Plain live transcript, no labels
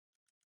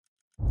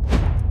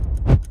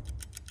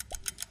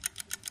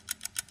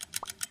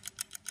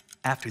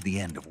After the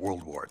end of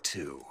World War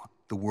II,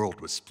 the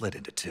world was split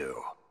into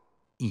two,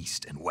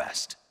 East and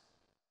West.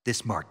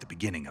 This marked the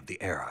beginning of the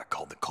era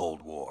called the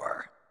Cold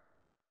War.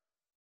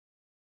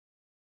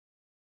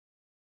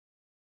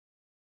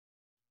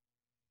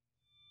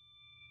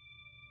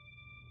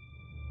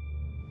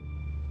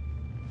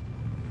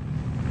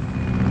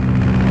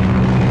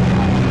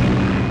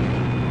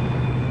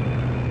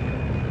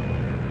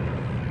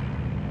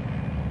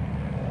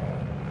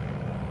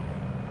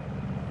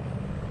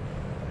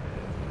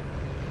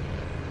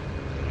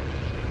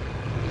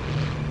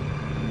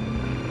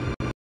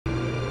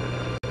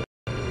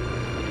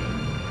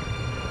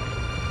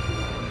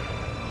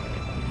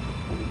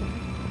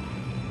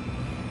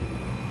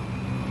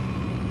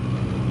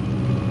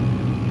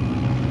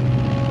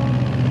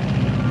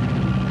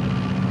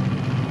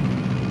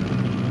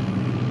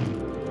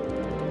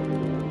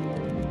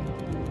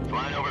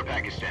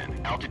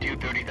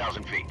 Altitude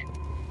 30,000 feet.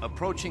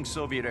 Approaching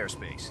Soviet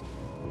airspace.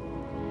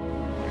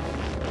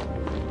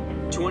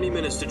 20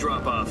 minutes to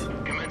drop off.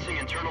 Commencing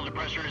internal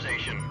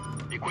depressurization.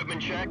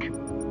 Equipment check.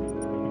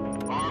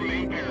 Arm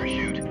main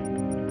parachute.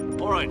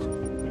 All right.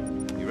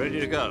 You ready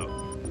to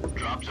go?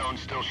 Drop zone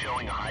still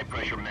showing a high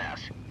pressure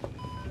mass.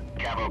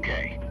 Cav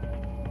okay.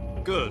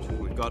 Good.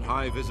 We've got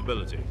high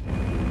visibility.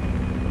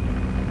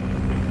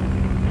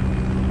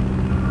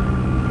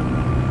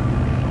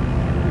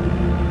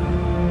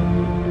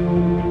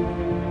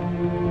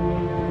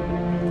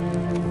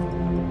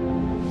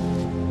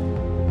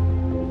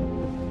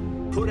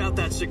 Put out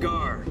that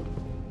cigar.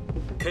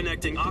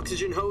 Connecting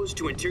oxygen hose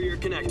to interior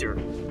connector.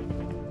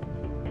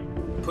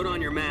 Put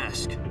on your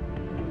mask.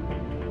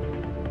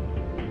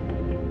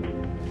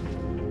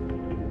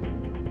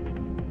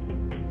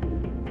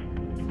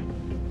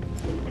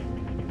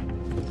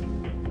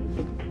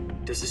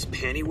 Does this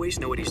panty waste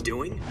know what he's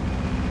doing?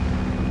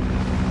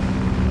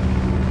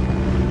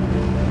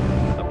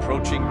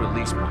 Approaching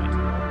release point.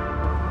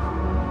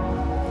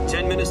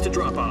 10 minutes to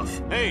drop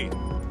off. Hey,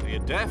 are you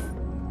deaf?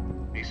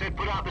 He said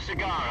put out the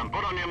cigar and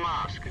put on your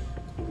mask.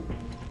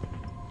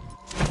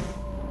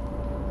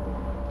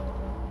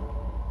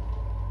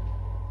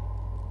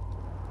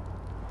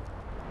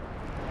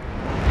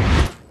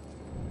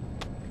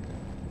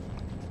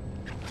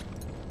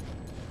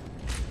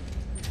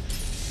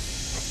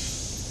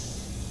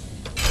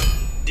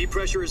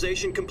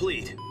 Depressurization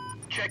complete.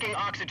 Checking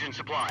oxygen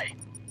supply.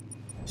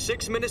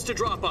 6 minutes to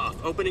drop off.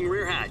 Opening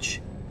rear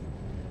hatch.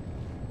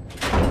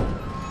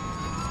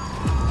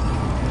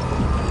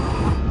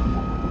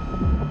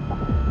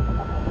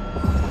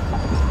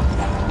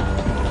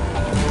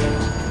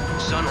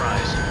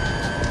 Sunrise.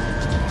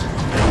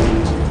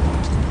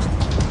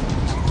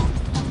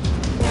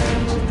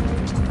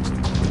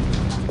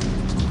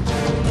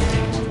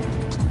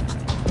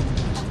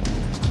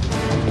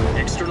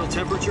 External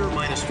temperature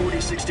minus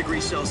 46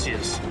 degrees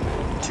Celsius.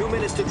 2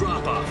 minutes to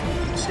drop off.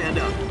 Stand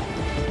up.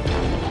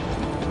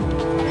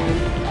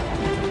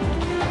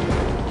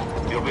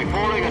 You'll be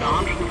falling at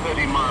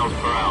 130 miles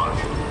per hour.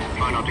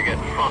 Try not to get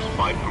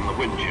frostbite from the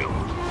wind chill.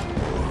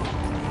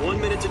 1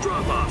 minute to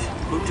drop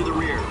off. Move to the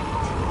rear.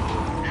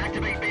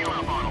 Activate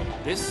bailout bottle.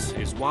 This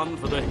is one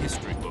for the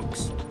history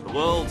books. The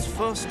world's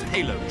first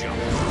halo jump.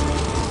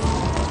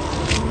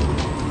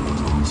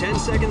 10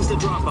 seconds to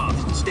drop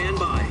off. Stand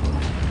by.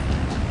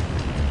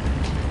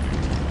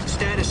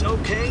 Status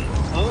okay.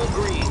 All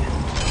green.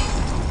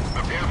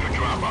 Prepare for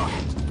drop off.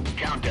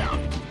 Countdown.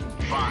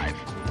 5,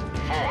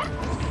 4,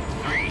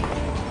 3,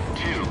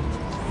 2,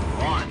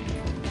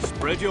 1.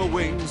 Spread your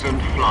wings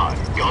And fly.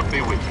 God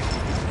be with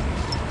you.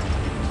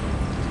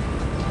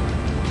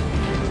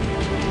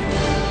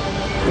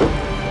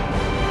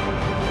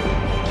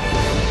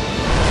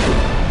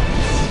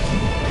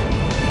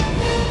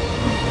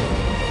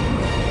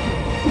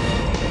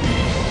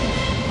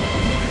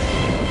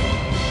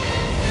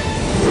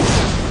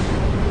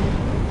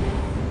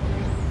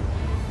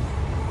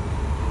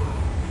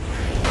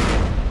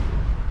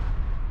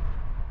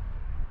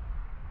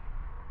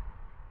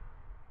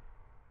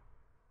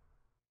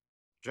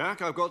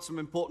 Jack, I've got some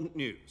important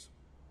news.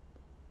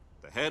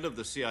 The head of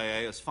the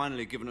CIA has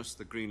finally given us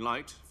the green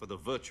light for the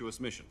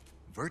virtuous mission.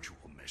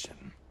 Virtual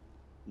mission?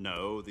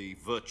 No, the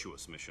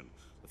virtuous mission.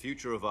 The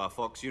future of our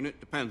Fox unit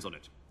depends on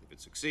it. If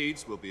it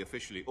succeeds, we'll be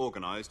officially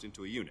organized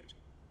into a unit.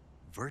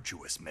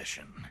 Virtuous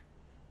mission?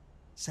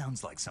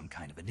 Sounds like some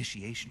kind of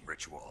initiation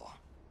ritual.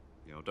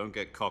 You know, don't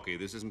get cocky.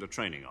 This isn't a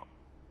training op.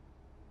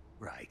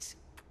 Right.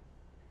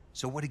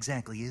 So what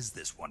exactly is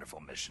this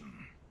wonderful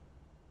mission?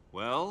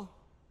 Well,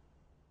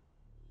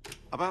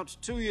 about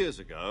 2 years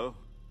ago,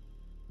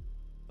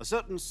 a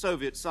certain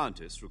Soviet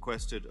scientist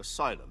requested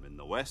asylum in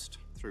the West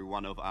through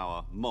one of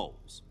our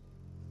moles.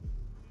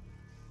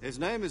 His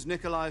name is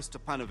Nikolai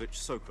Stepanovich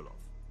Sokolov.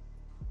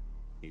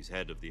 He's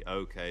head of the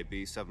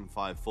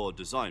OKB-754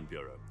 Design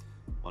Bureau,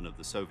 one of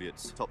the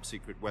Soviets'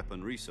 top-secret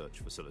weapon research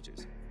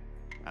facilities,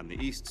 and the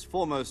East's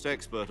foremost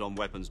expert on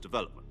weapons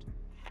development.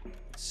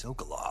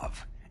 Sokolov?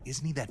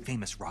 Isn't he that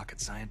famous rocket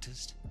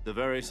scientist? The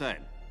very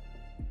same.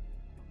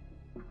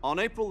 On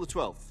April the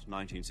 12th,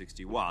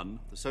 1961,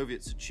 the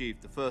Soviets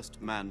achieved the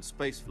first manned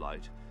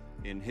spaceflight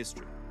in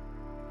history.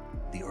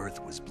 The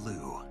Earth was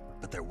blue,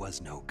 but there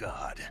was no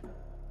God.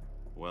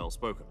 Well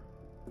spoken.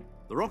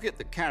 The rocket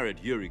that carried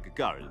Yuri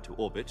Gagarin into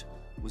orbit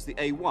was the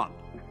A-1,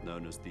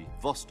 known as the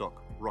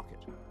Vostok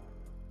rocket.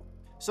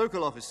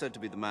 Sokolov is said to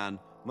be the man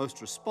most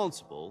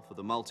responsible for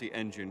the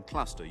multi-engine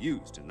cluster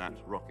used in that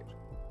rocket.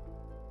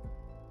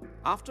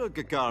 After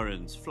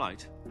Gagarin's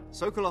flight,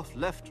 Sokolov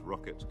left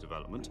rocket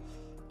development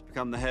to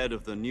become the head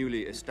of the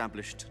newly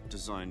established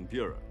Design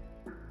Bureau.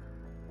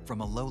 From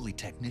a lowly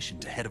technician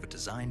to head of a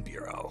design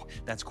bureau,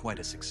 that's quite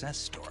a success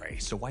story,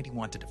 so why do you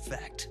want to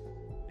defect?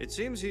 It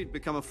seems he'd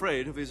become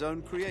afraid of his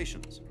own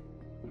creations.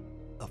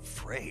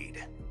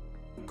 Afraid?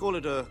 Call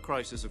it a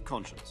crisis of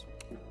conscience.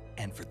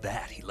 And for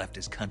that, he left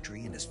his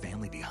country and his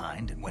family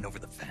behind and went over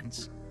the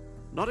fence?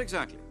 Not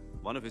exactly.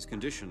 One of his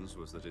conditions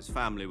was that his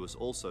family was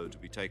also to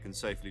be taken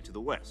safely to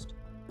the west.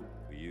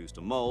 We used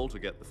a mole to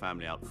get the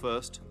family out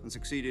first and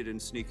succeeded in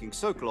sneaking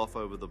Sokolov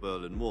over the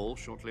Berlin Wall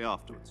shortly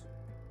afterwards.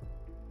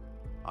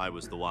 I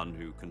was the one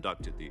who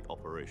conducted the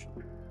operation.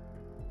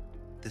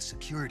 The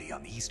security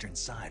on the eastern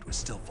side was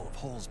still full of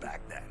holes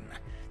back then.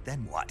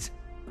 Then what?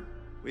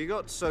 We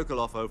got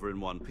Sokolov over in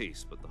one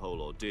piece, but the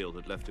whole ordeal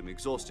had left him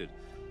exhausted,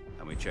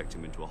 and we checked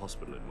him into a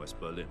hospital in West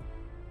Berlin.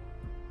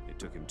 It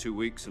took him 2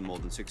 weeks and more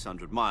than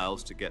 600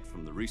 miles to get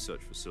from the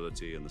research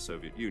facility in the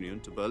Soviet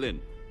Union to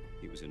Berlin.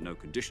 He was in no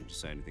condition to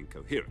say anything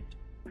coherent.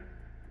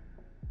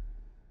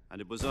 And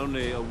it was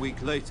only a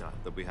week later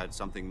that we had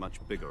something much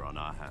bigger on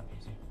our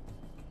hands.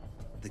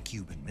 The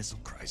Cuban Missile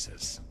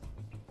Crisis.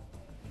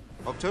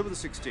 October the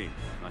 16th,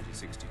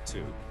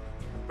 1962,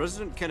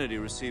 President Kennedy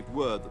received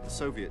word that the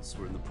Soviets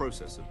were in the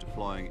process of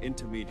deploying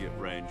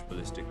intermediate-range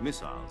ballistic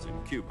missiles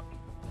in Cuba.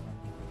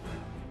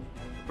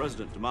 The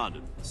President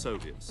demanded that the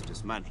Soviets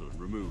dismantle and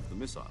remove the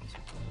missiles.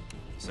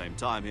 At the same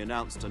time, he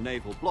announced a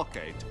naval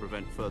blockade to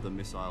prevent further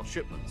missile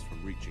shipments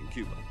from reaching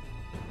Cuba.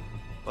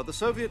 But the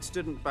Soviets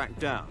didn't back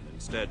down,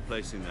 instead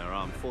placing their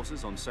armed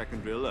forces on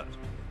secondary alert.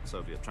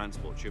 Soviet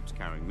transport ships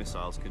carrying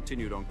missiles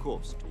continued on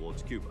course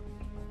towards Cuba.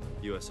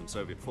 US and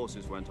Soviet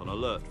forces went on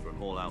alert for an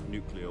all-out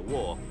nuclear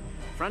war.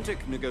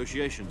 Frantic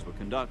negotiations were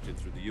conducted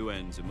through the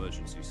UN's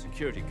Emergency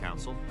Security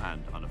Council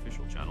and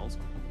unofficial channels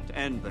to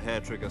end the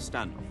hair-trigger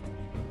standoff.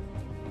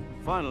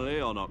 Finally,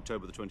 on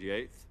October the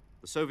 28th,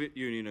 the Soviet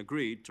Union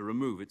agreed to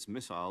remove its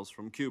missiles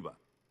from Cuba,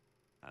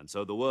 and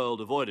so the world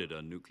avoided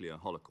a nuclear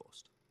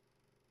holocaust.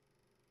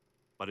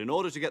 But in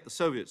order to get the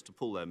Soviets to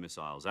pull their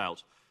missiles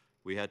out,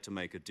 we had to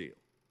make a deal.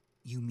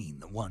 You mean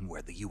the one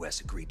where the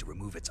US agreed to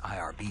remove its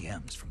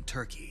IRBMs from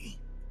Turkey?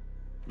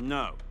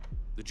 No.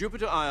 The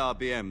Jupiter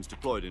IRBMs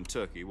deployed in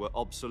Turkey were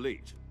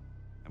obsolete,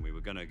 and we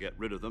were going to get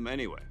rid of them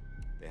anyway.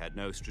 They had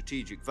no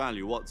strategic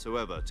value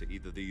whatsoever to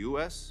either the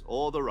US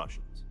or the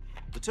Russians.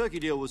 The Turkey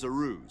deal was a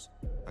ruse,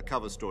 a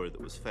cover story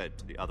that was fed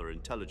to the other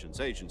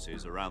intelligence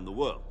agencies around the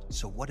world.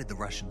 So what did the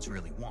Russians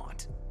really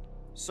want?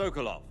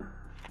 Sokolov.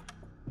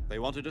 They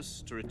wanted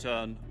us to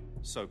return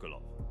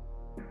Sokolov.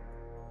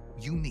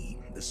 You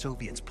mean the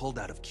Soviets pulled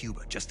out of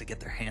Cuba just to get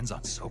their hands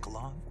on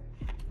Sokolov?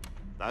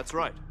 That's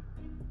right.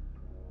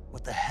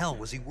 What the hell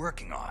was he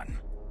working on?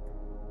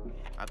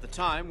 At the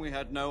time, we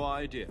had no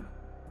idea.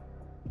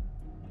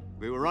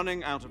 We were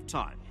running out of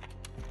time.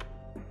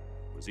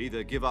 It was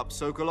either give up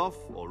Sokolov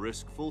or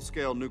risk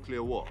full-scale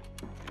nuclear war.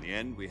 In the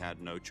end, we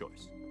had no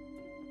choice.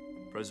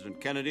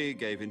 President Kennedy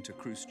gave in to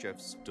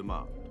Khrushchev's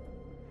demand.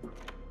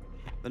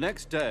 The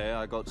next day,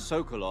 I got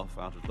Sokolov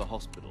out of the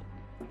hospital,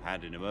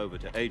 handing him over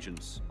to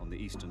agents on the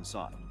eastern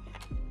side.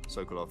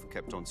 Sokolov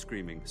kept on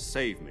screaming,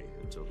 "Save me,"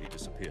 until he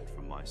disappeared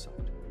from my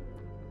sight.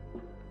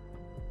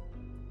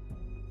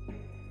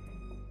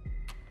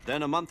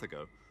 Then a month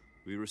ago,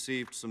 we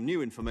received some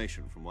new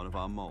information from one of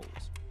our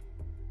moles.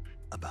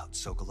 About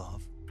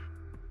Sokolov?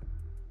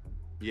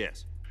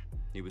 Yes.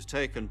 He was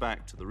taken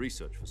back to the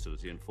research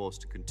facility and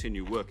forced to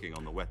continue working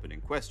on the weapon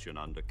in question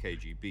under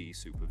KGB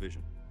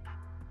supervision.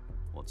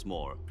 What's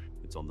more,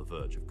 it's on the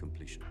verge of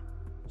completion.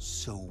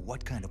 So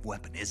what kind of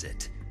weapon is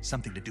it?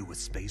 Something to do with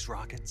space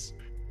rockets?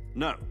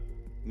 No,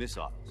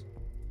 missiles.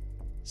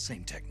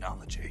 Same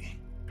technology.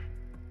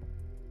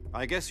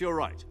 I guess you're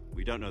right.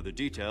 We don't know the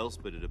details,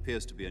 but it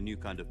appears to be a new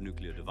kind of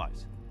nuclear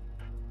device.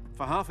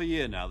 For half a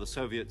year now, the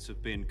Soviets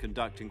have been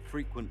conducting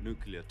frequent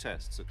nuclear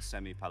tests at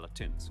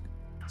Semipalatinsk.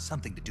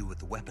 Something to do with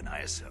the weapon, I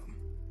assume.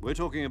 We're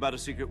talking about a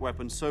secret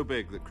weapon so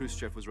big that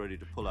Khrushchev was ready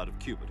to pull out of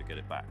Cuba to get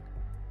it back.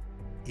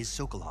 Is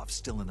Sokolov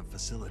still in the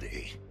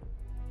facility?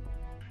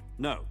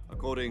 No.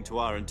 According to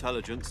our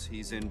intelligence,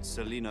 he's in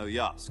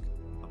Selino-Yarsk,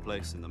 a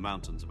place in the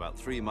mountains about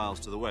 3 miles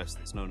to the west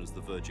that's known as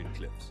the Virgin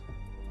Cliffs.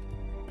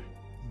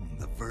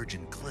 The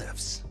Virgin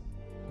Cliffs.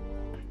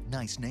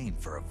 Nice name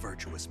for a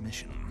virtuous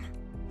mission.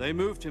 They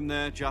moved him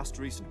there just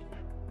recently.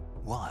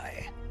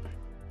 Why?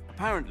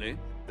 Apparently,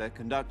 they're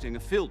conducting a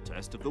field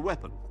test of the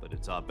weapon, but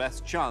it's our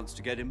best chance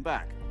to get him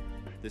back.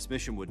 This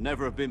mission would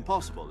never have been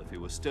possible if he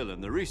was still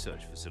in the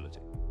research facility.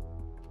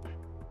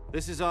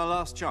 This is our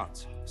last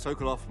chance.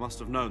 Sokolov must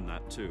have known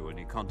that too when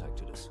he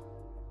contacted us.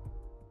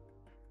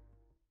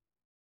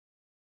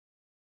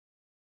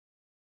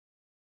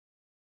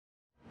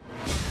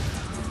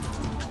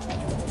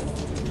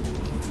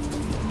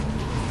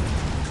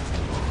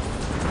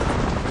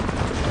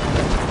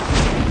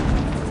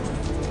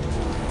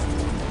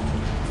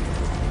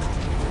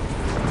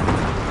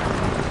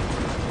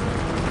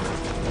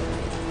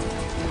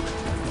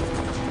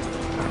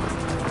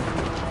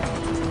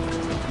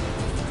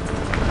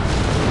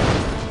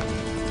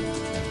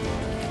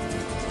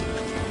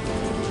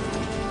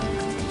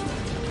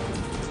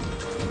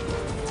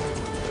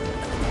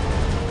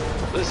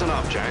 Listen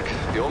up,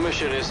 Jack. Your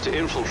mission is to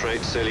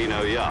infiltrate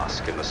Selino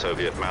Yask in the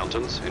Soviet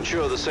mountains,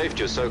 ensure the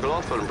safety of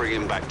Sokolov, and bring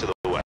him back to the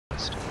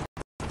west.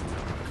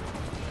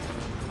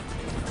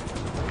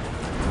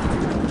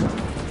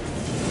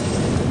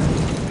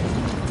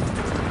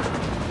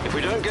 If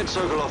we don't get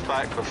Sokolov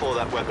back before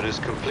that weapon is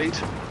complete,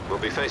 we'll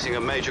be facing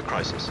a major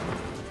crisis.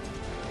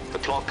 The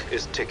clock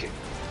is ticking.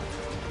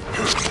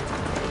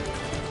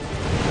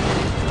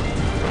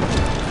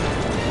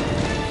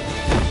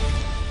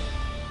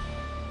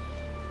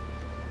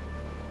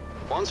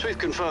 Once we've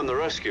confirmed the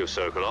rescue of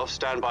Sokolov,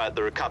 stand by at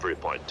the recovery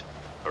point.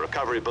 A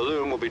recovery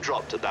balloon will be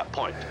dropped at that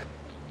point.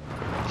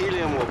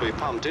 Helium will be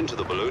pumped into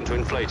the balloon to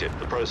inflate it.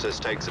 The process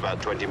takes about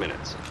 20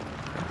 minutes.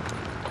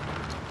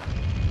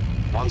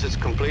 Once it's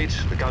complete,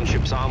 the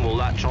gunship's arm will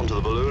latch onto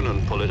the balloon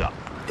and pull it up.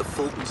 The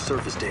Fulton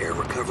surface-to-air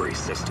recovery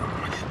system.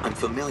 I'm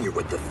familiar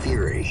with the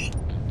theory.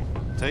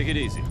 Take it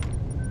easy.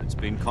 It's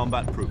been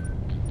combat-proven.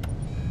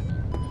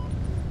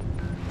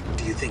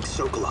 Do you think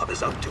Sokolov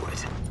is up to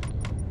it?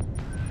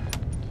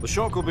 The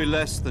shock will be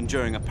less than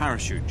during a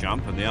parachute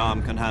jump, and the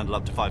arm can handle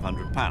up to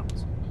 500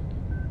 pounds.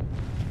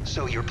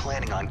 So you're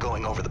planning on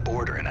going over the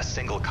border in a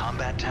single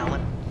combat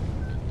Talon?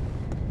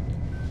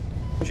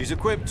 She's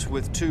equipped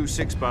with two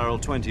 6-barrel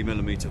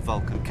 20mm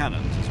Vulcan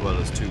cannons, as well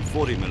as two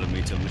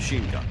 40mm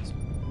machine guns.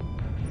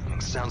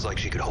 Sounds like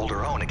she could hold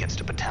her own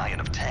against a battalion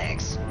of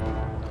tanks.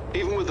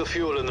 Even with the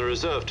fuel in the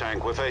reserve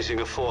tank, we're facing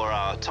a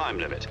 4-hour time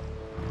limit.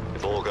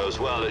 If all goes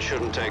well, it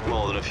shouldn't take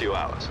more than a few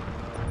hours.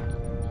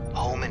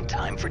 Home in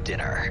time for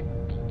dinner.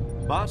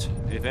 But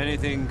if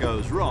anything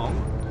goes wrong,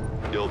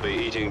 you'll be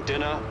eating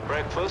dinner,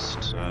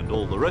 breakfast, and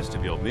all the rest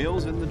of your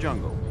meals in the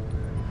jungle.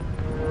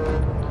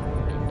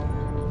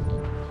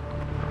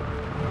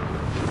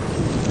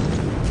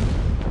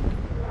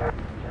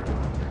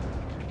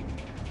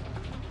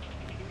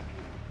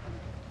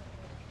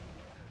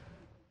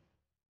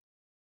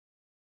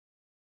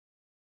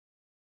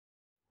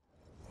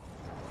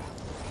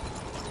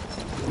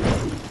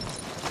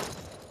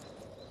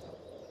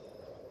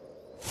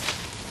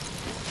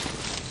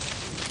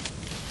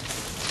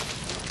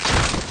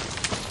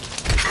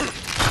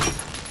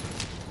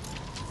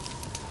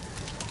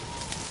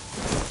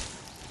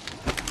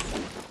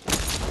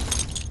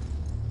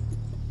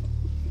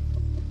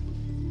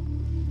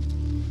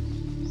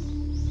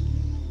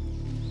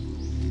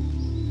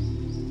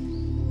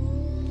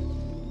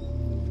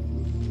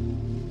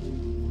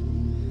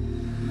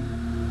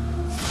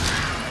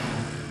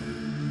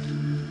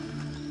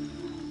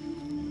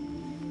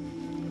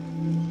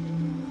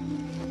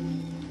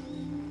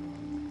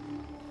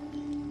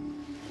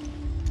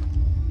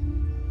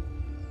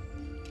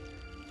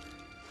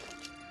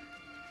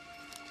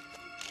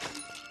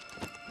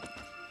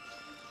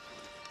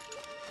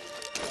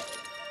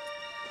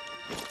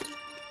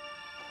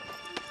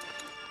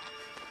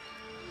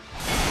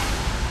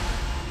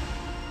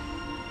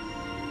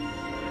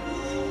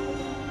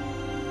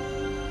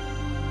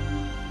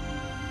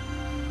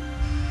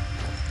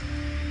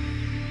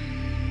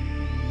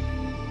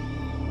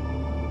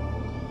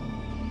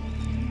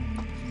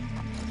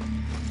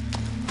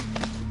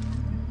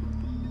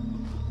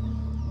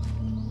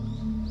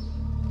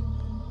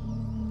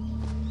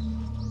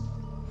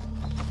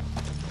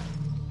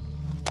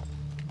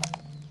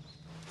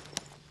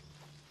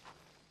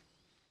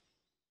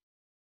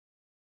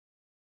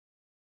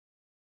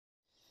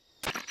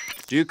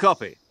 Do you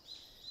copy?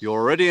 You're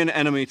already in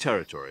enemy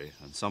territory,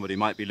 and somebody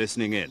might be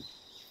listening in.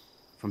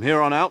 From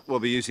here on out,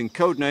 we'll be using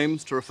code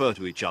names to refer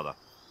to each other.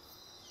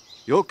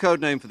 Your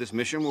code name for this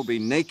mission will be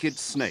Naked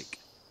Snake.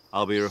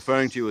 I'll be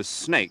referring to you as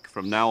Snake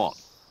from now on.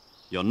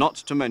 You're not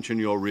to mention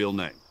your real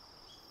name.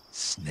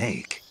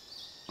 Snake?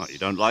 Oh, you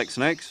don't like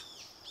snakes?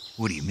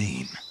 What do you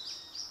mean?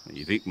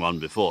 You've eaten one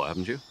before,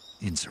 haven't you?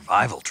 In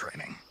survival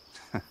training.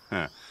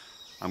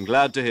 I'm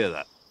glad to hear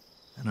that.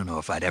 I don't know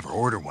if I'd ever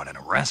order one in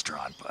a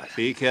restaurant, but...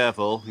 Be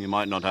careful, you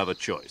might not have a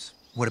choice.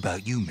 What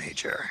about you,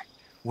 Major?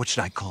 What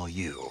should I call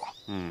you?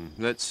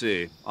 Let's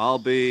see. I'll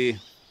be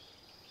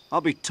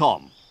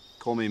Tom.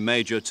 Call me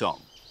Major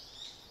Tom.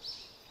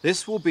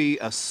 This will be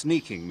a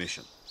sneaking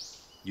mission.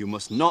 You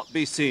must not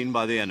be seen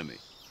by the enemy.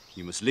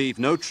 You must leave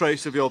no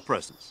trace of your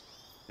presence.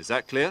 Is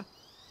that clear?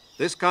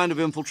 This kind of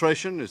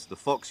infiltration is the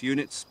Fox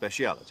unit's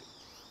speciality.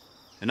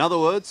 In other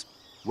words,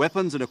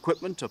 weapons and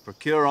equipment are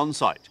procured on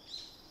site.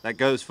 That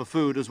goes for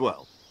food as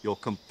well. You're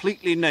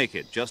completely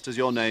naked, just as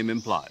your name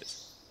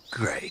implies.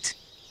 Great.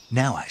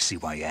 Now I see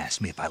why you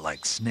asked me if I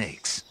like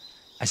snakes.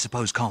 I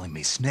suppose calling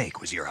me Snake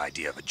was your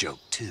idea of a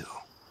joke, too.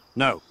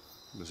 No.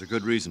 There's a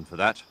good reason for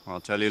that. I'll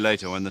tell you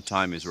later when the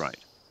time is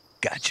right.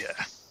 Gotcha.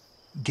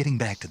 Getting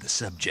back to the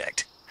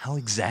subject, how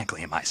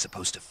exactly am I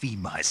supposed to feed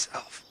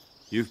myself?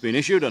 You've been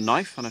issued a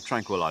knife and a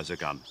tranquilizer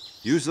gun.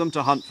 Use them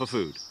to hunt for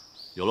food.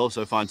 You'll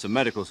also find some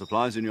medical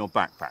supplies in your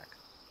backpack.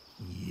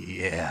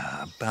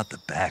 Yeah, about the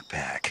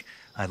backpack.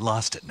 I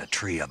lost it in a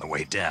tree on the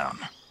way down.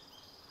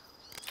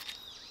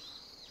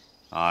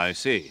 I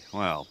see.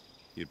 Well,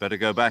 you'd better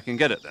go back and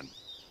get it then.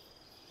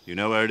 You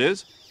know where it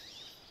is?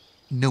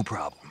 No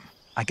problem.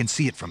 I can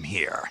see it from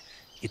here.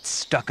 It's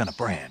stuck on a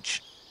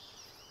branch.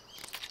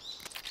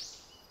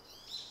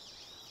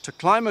 To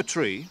climb a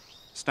tree,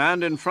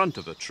 stand in front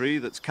of a tree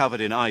that's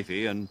covered in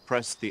ivy and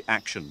press the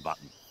action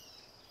button.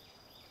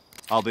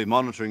 I'll be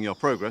monitoring your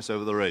progress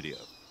over the radio.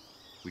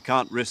 We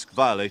can't risk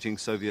violating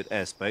Soviet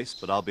airspace,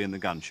 but I'll be in the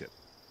gunship.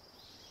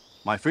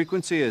 My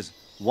frequency is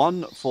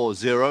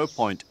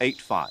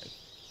 140.85.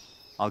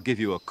 I'll give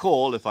you a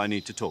call if I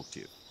need to talk to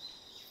you.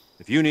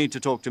 If you need to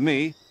talk to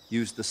me,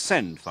 use the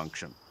send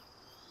function.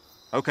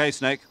 Okay,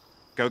 Snake,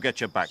 go get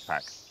your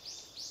backpack.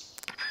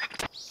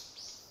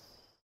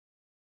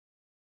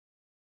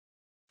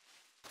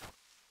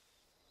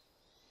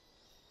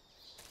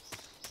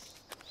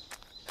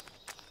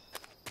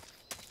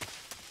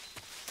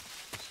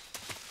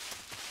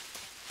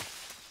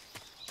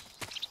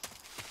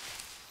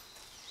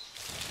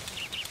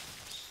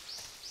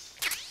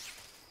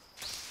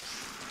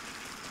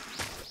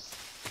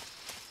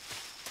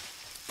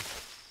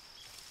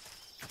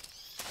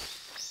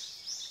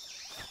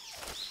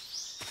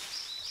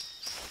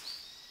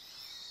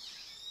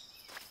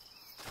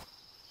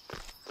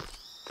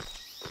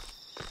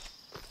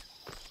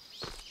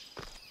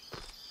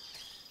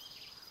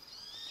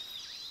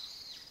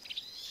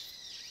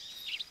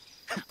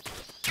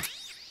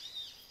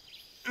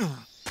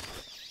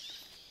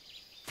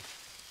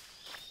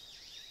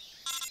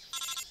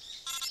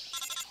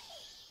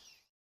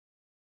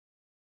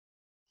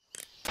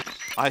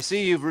 I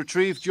see you've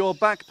retrieved your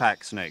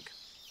backpack, Snake.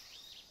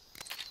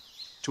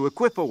 To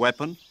equip a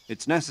weapon,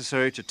 it's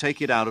necessary to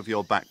take it out of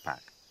your backpack.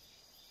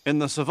 In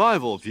the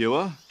survival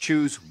viewer,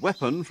 choose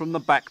Weapon from the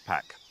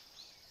backpack.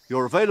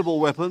 Your available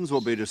weapons will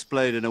be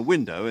displayed in a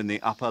window in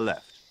the upper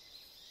left.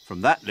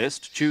 From that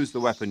list, choose the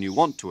weapon you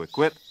want to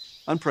equip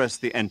and press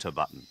the Enter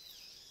button.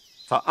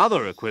 For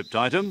other equipped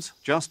items,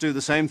 just do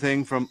the same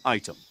thing from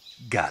Item.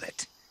 Got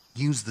it.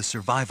 Use the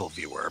survival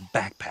viewer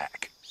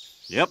backpack.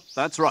 Yep,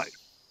 that's right.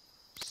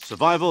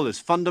 Survival is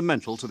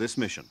fundamental to this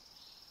mission.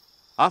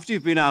 After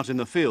you've been out in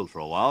the field for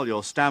a while,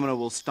 your stamina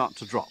will start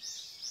to drop.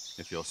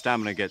 If your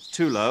stamina gets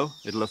too low,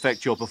 it'll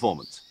affect your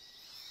performance.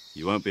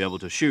 You won't be able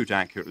to shoot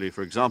accurately,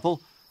 for example,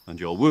 and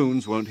your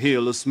wounds won't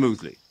heal as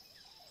smoothly.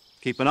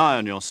 Keep an eye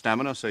on your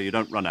stamina so you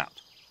don't run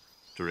out.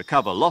 To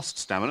recover lost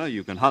stamina,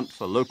 you can hunt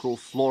for local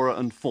flora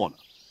and fauna.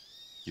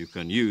 You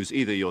can use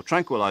either your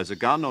tranquilizer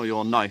gun or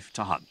your knife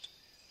to hunt.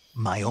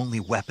 My only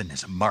weapon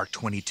is a Mark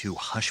 22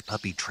 Hush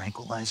Puppy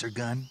tranquilizer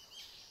gun?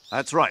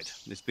 That's right.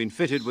 It's been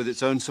fitted with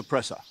its own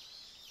suppressor.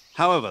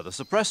 However, the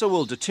suppressor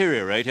will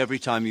deteriorate every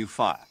time you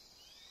fire.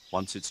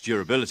 Once its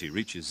durability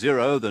reaches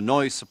 0, the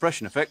noise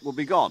suppression effect will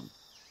be gone.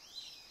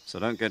 So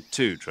don't get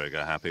too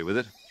trigger-happy with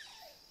it.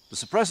 The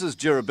suppressor's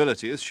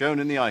durability is shown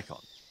in the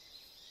icon.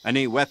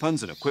 Any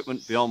weapons and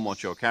equipment beyond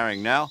what you're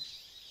carrying now,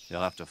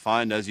 you'll have to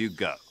find as you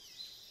go.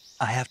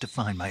 I have to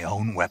find my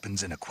own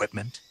weapons and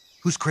equipment?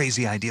 Whose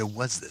crazy idea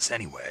was this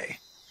anyway?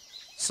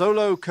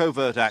 Solo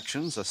covert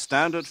actions are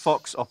standard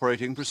Fox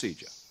operating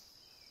procedure.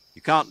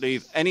 You can't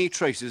leave any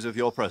traces of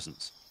your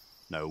presence.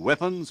 No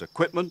weapons,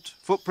 equipment,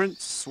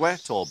 footprints,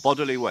 sweat, or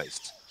bodily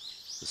waste.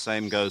 The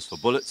same goes for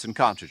bullets and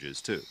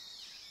cartridges, too.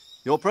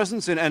 Your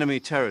presence in enemy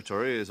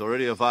territory is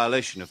already a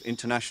violation of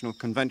international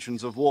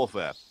conventions of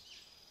warfare.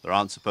 There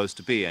aren't supposed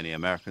to be any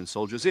American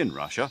soldiers in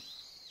Russia.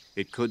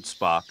 It could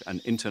spark an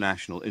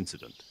international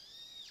incident.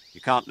 You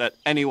can't let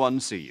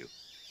anyone see you.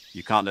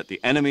 You can't let the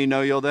enemy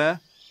know you're there.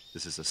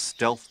 This is a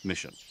stealth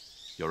mission.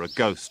 You're a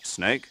ghost,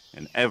 Snake,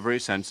 in every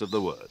sense of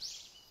the word.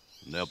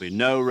 And there'll be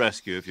no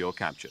rescue if you're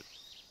captured.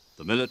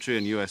 The military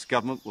and US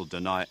government will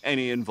deny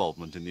any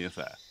involvement in the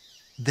affair.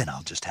 Then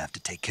I'll just have to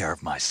take care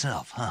of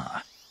myself, huh?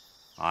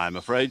 I'm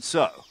afraid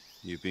so.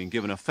 You've been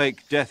given a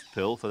fake death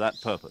pill for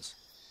that purpose.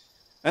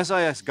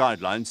 SIS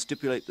guidelines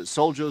stipulate that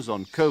soldiers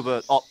on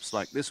covert ops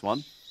like this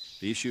one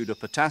be issued a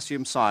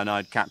potassium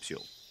cyanide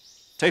capsule.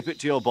 Tape it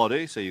to your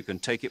body so you can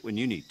take it when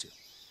you need to.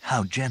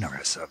 How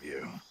generous of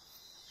you.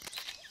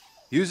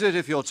 Use it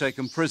if you're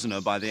taken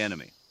prisoner by the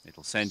enemy.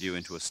 It'll send you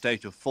into a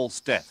state of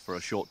false death for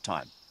a short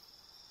time.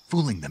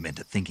 Fooling them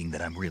into thinking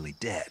that I'm really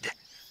dead.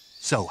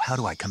 So, how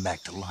do I come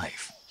back to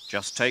life?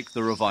 Just take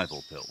the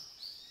revival pill.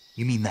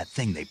 You mean that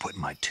thing they put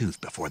in my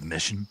tooth before the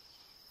mission?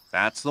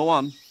 That's the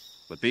one.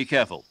 But be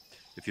careful.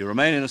 If you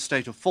remain in a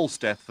state of false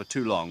death for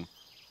too long,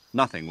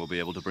 nothing will be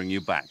able to bring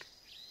you back.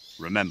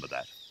 Remember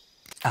that.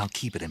 I'll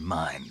keep it in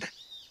mind.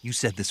 You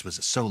said this was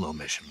a solo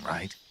mission,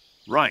 right?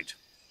 Right.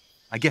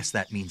 I guess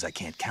that means I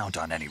can't count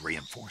on any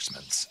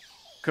reinforcements.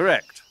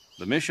 Correct.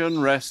 The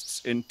mission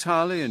rests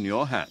entirely in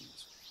your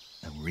hands.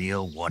 A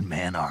real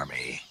one-man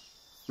army.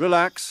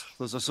 Relax.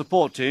 There's a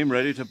support team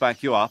ready to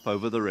back you up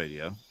over the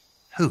radio.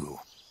 Who?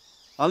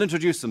 I'll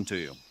introduce them to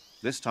you.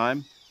 This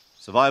time,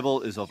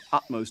 survival is of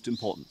utmost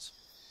importance.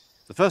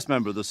 The first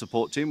member of the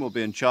support team will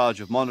be in charge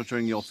of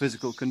monitoring your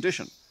physical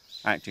condition,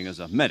 acting as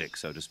a medic,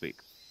 so to speak,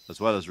 as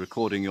well as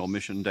recording your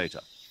mission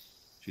data.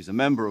 She's a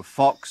member of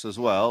Fox as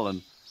well,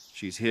 and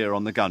she's here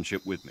on the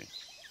gunship with me.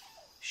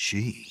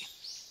 She?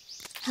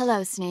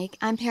 Hello, Snake.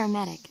 I'm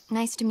paramedic.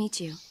 Nice to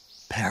meet you.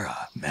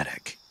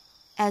 Paramedic.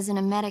 As in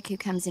a medic who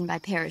comes in by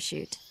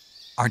parachute.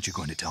 Aren't you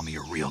going to tell me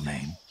your real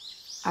name?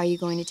 Are you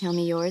going to tell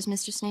me yours,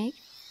 Mr. Snake?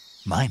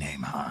 My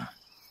name, huh?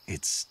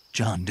 It's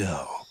John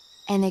Doe.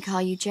 And they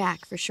call you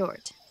Jack for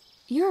short.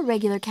 You're a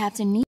regular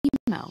Captain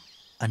Nemo.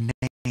 A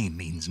name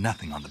means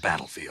nothing on the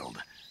battlefield.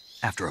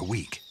 After a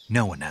week,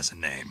 no one has a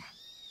name.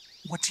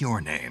 What's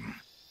your name?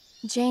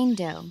 Jane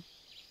Doe.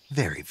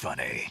 Very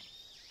funny.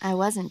 I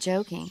wasn't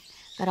joking,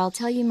 but I'll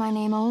tell you my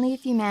name only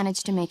if you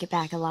manage to make it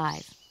back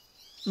alive.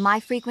 My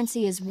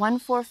frequency is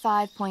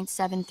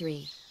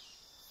 145.73.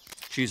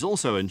 She's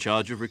also in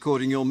charge of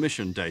recording your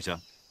mission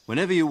data.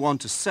 Whenever you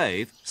want to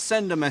save,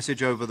 send a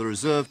message over the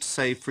reserved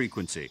save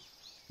frequency,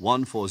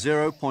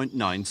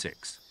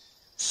 140.96.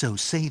 So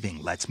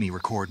saving lets me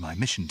record my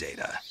mission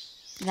data.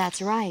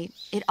 That's right.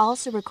 It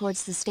also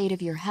records the state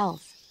of your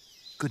health.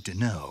 Good to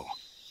know.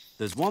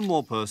 There's one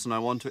more person I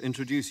want to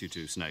introduce you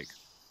to, Snake.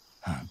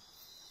 Huh?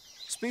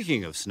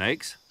 Speaking of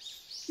snakes,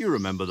 you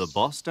remember the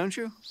boss, don't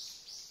you?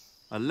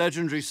 A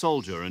legendary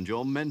soldier and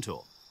your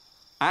mentor.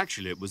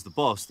 Actually, it was the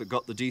boss that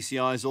got the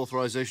DCI's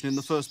authorization in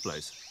the first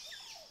place.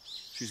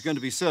 She's going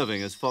to be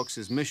serving as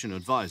Fox's mission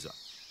advisor.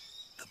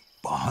 The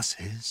boss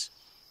is?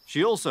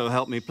 She also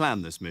helped me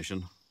plan this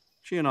mission.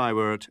 She and I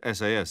were at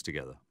SAS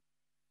together.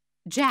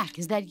 Jack,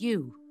 is that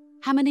you?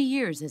 How many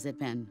years has it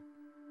been?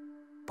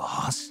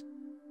 Boss?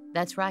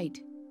 That's right.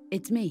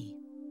 It's me.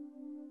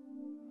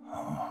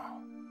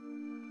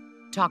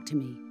 Talk to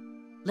me.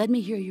 Let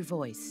me hear your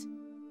voice.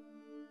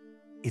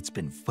 It's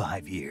been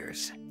 5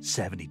 years,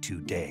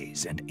 72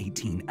 days, and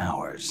 18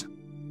 hours.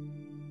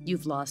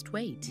 You've lost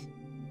weight.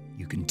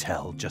 You can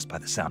tell just by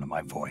the sound of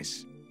my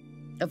voice.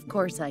 Of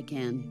course I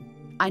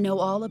can. I know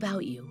all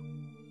about you.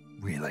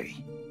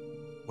 Really?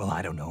 Well,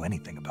 I don't know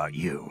anything about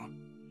you.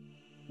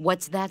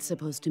 What's that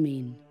supposed to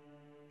mean?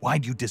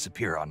 Why'd you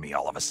disappear on me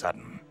all of a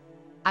sudden?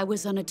 I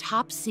was on a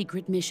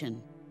top-secret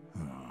mission.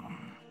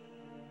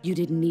 You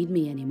didn't need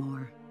me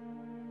anymore.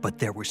 But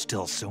there were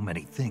still so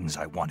many things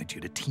I wanted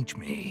you to teach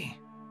me.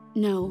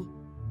 No,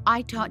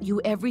 I taught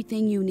you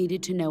everything you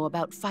needed to know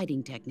about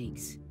fighting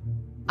techniques.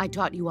 I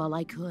taught you all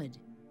I could.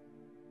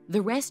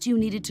 The rest you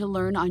needed to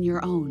learn on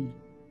your own.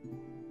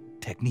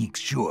 Techniques,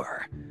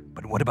 sure.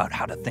 But what about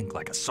how to think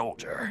like a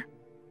soldier?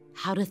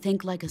 How to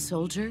think like a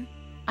soldier?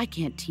 I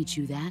can't teach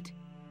you that.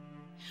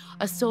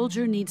 A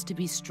soldier needs to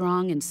be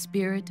strong in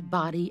spirit,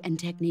 body, and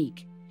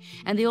technique.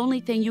 And the only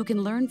thing you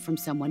can learn from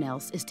someone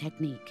else is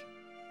technique.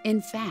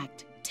 In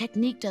fact,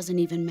 technique doesn't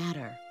even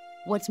matter.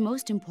 What's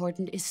most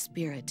important is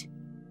spirit.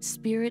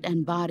 Spirit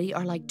and body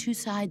are like two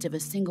sides of a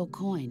single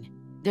coin.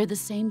 They're the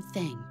same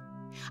thing.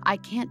 I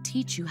can't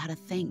teach you how to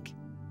think.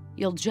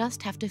 You'll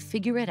just have to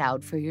figure it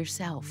out for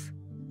yourself.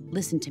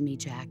 Listen to me,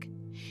 Jack.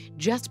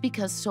 Just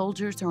because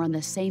soldiers are on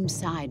the same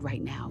side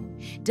right now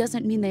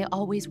doesn't mean they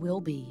always will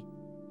be.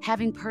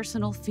 Having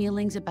personal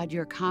feelings about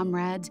your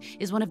comrades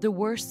is one of the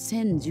worst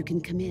sins you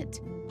can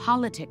commit.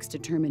 Politics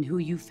determine who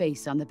you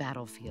face on the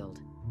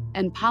battlefield.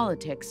 And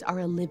politics are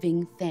a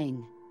living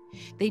thing.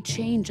 They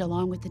change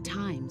along with the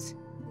times.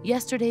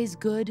 Yesterday's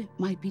good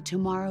might be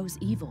tomorrow's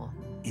evil.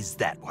 Is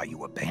that why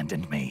you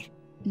abandoned me?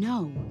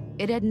 No,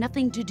 it had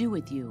nothing to do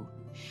with you.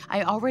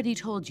 I already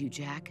told you,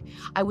 Jack.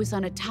 I was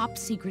on a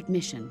top-secret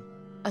mission.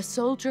 A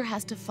soldier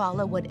has to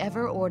follow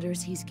whatever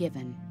orders he's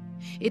given.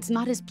 It's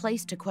not his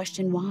place to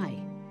question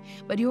why.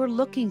 But you're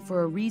looking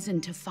for a reason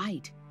to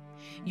fight.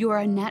 You're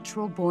a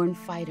natural-born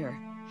fighter,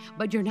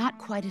 but you're not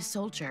quite a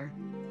soldier.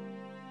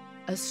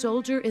 A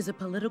soldier is a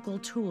political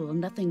tool,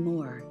 nothing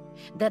more.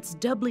 That's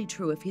doubly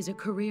true if he's a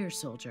career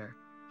soldier.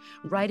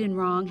 Right and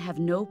wrong have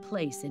no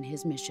place in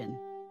his mission.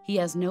 He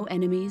has no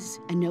enemies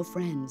and no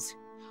friends.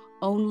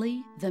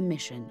 Only the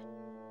mission.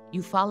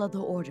 You follow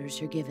the orders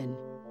you're given.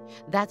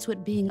 That's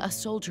what being a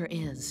soldier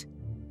is.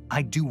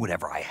 I do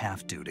whatever I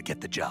have to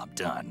get the job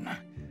done.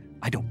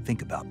 I don't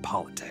think about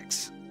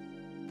politics.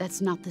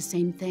 That's not the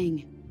same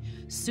thing.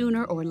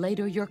 Sooner or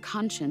later, your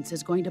conscience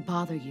is going to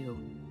bother you.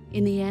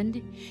 In the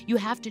end, you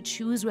have to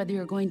choose whether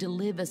you're going to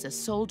live as a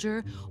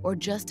soldier or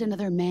just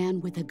another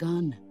man with a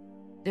gun.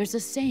 There's a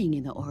saying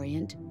in the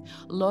Orient,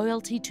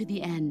 loyalty to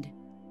the end.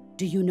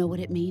 Do you know what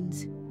it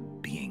means?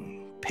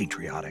 Being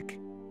patriotic.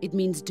 It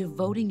means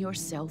devoting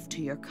yourself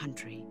to your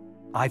country.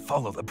 I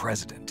follow the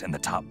president and the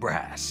top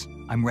brass.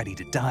 I'm ready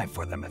to die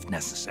for them if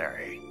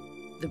necessary.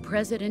 The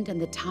president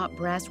and the top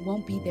brass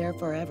won't be there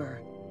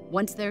forever.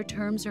 Once their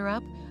terms are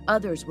up,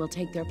 others will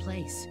take their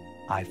place.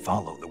 I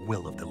follow the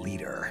will of the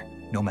leader,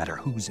 no matter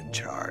who's in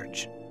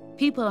charge.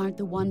 People aren't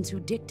the ones who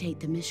dictate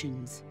the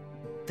missions.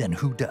 Then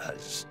who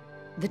does?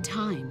 The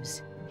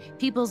times.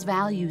 People's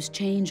values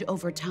change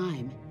over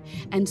time,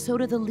 and so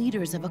do the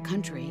leaders of a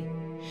country.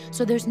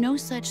 So there's no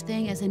such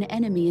thing as an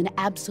enemy in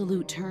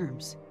absolute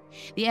terms.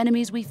 The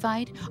enemies we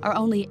fight are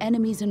only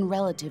enemies in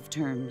relative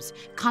terms,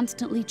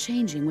 constantly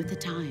changing with the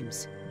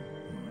times.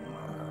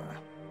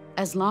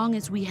 As long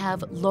as we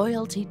have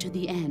loyalty to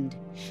the end,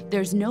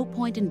 there's no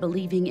point in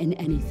believing in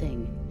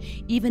anything,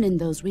 even in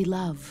those we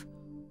love.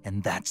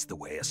 And that's the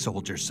way a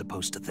soldier's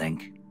supposed to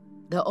think?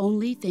 The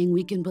only thing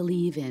we can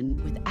believe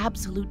in with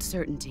absolute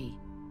certainty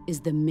is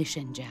the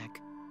mission, Jack.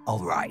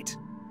 All right,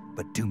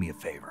 but do me a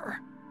favor.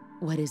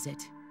 What is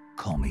it?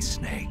 Call me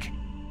Snake.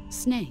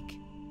 Snake.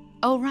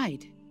 Oh,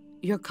 right.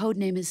 Your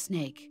codename is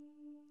Snake.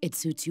 It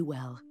suits you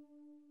well.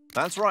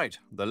 That's right.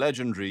 The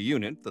legendary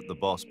unit that the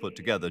boss put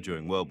together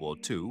during World War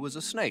II was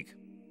a snake.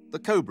 The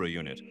Cobra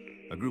unit,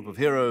 a group of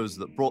heroes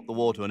that brought the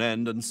war to an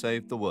end and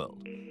saved the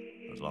world.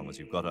 As long as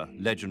you've got a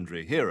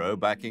legendary hero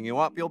backing you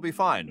up, you'll be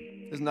fine.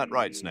 Isn't that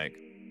right, Snake?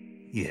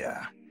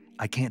 Yeah,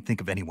 I can't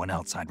think of anyone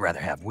else I'd rather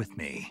have with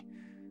me.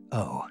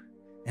 Oh,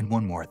 and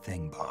one more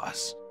thing,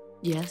 boss.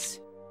 Yes?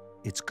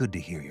 It's good to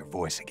hear your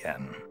voice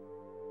again.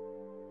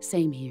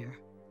 Same here.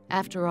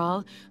 After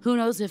all, who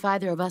knows if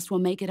either of us will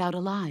make it out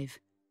alive?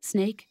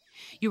 Snake,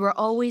 you are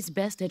always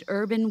best at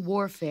urban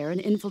warfare and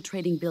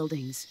infiltrating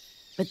buildings.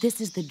 But this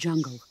is the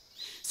jungle.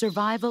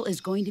 Survival is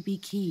going to be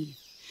key.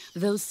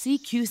 Those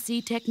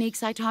CQC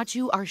techniques I taught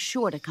you are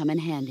sure to come in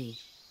handy.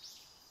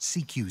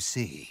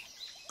 CQC?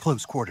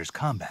 Close quarters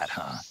combat,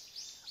 huh?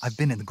 I've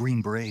been in the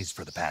Green Berets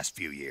for the past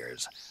few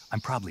years.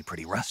 I'm probably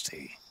pretty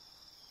rusty.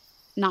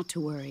 Not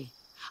to worry.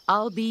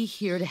 I'll be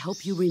here to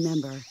help you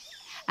remember.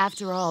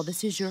 After all,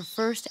 this is your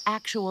first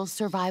actual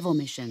survival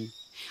mission.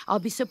 I'll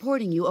be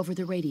supporting you over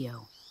the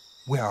radio.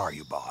 Where are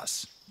you,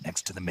 boss?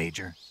 Next to the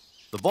Major?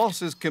 The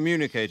boss is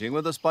communicating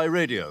with us by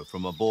radio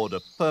from aboard a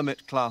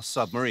Permit-class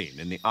submarine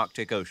in the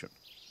Arctic Ocean.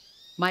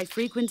 My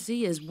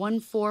frequency is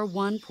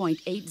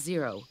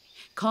 141.80.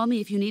 Call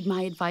me if you need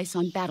my advice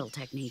on battle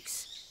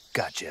techniques.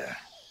 Gotcha.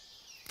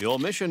 Your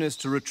mission is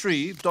to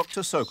retrieve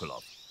Dr.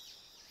 Sokolov.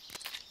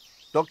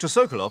 Dr.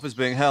 Sokolov is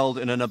being held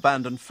in an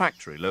abandoned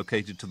factory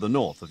located to the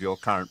north of your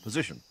current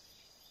position.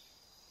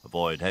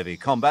 Avoid heavy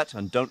combat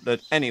and don't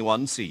let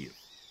anyone see you.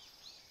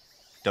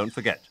 Don't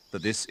forget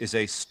that this is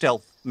a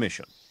stealth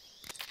mission.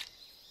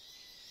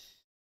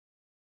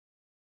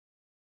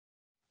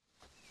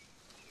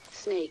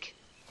 Snake,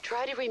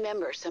 try to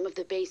remember some of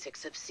the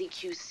basics of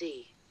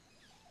CQC.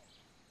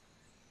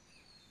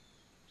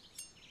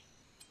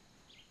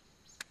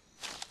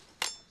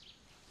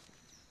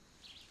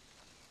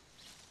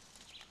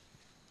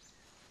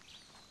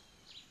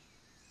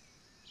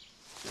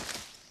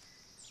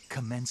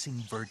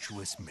 Commencing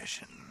virtuous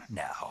mission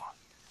now.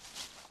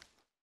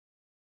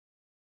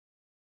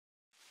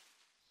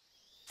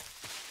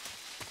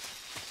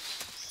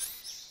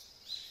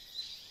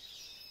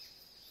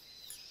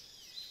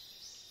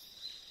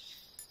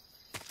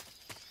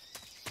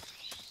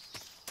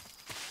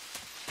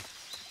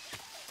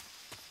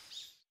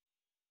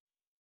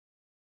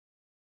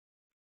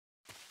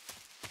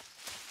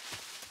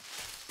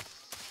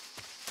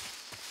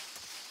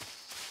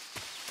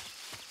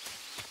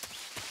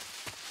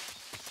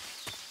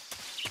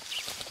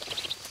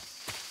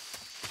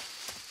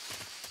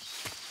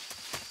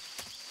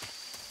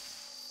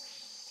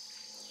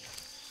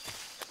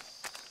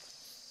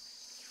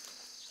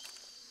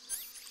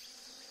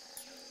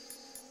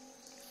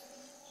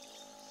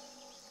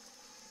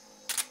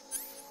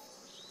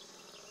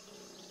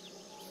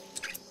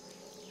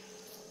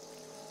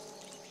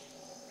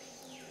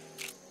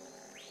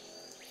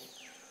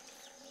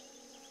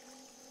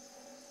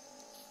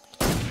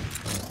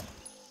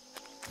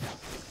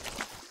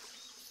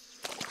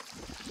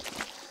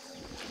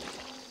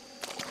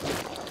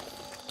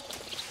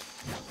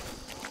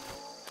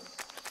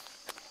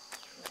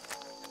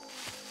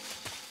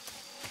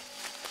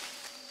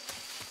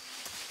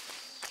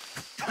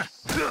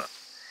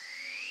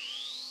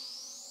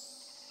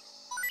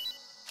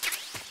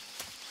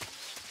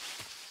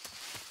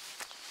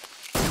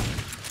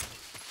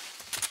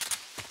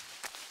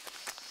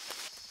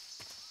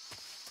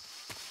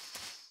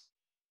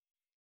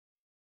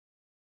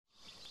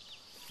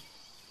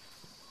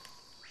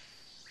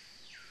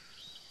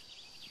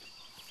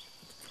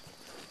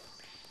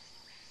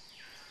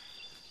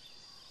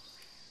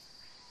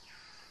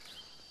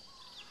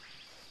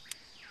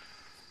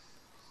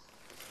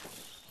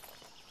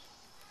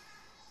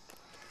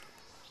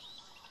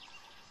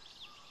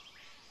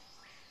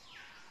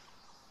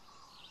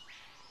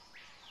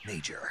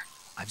 Major,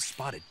 I've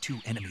spotted 2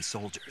 enemy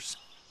soldiers.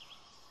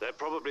 They're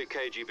probably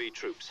KGB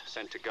troops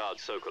sent to guard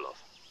Sokolov.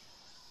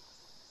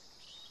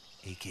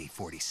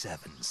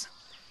 AK-47s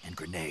and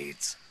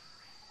grenades.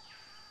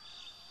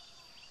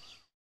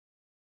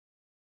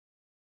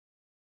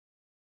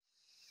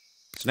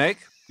 Snake,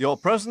 your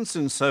presence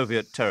in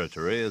Soviet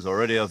territory is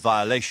already a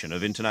violation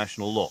of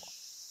international law.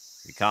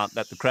 We can't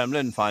let the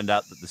Kremlin find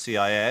out that the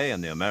CIA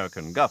and the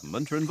American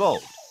government are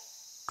involved.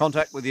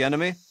 Contact with the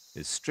enemy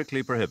is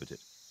strictly prohibited.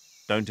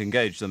 Don't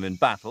engage them in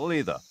battle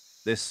either.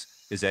 This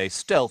is a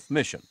stealth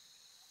mission.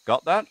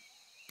 Got that?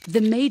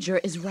 The Major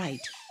is right.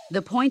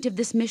 The point of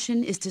this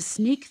mission is to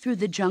sneak through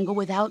the jungle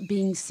without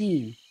being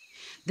seen.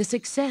 The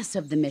success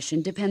of the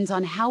mission depends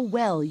on how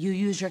well you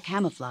use your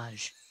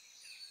camouflage.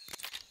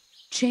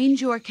 Change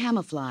your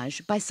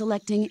camouflage by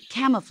selecting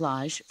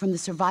Camouflage from the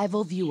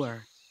Survival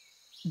Viewer.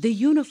 The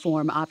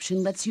Uniform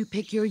option lets you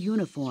pick your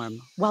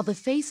uniform, while the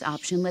Face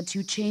option lets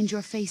you change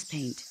your face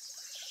paint.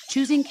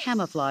 Choosing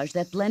camouflage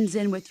that blends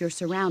in with your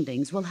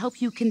surroundings will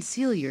help you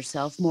conceal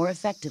yourself more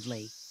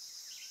effectively.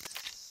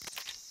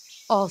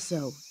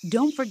 Also,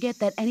 don't forget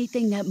that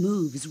anything that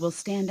moves will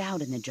stand out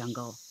in the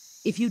jungle.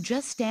 If you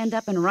just stand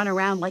up and run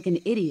around like an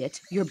idiot,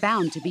 you're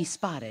bound to be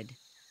spotted.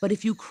 But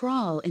if you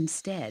crawl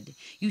instead,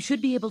 you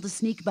should be able to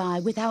sneak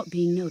by without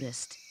being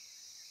noticed.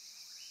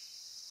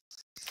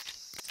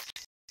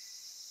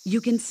 You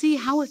can see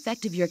how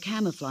effective your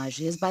camouflage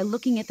is by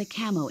looking at the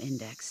camo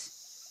index.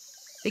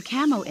 The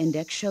camo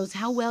index shows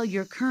how well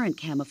your current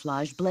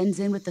camouflage blends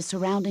in with the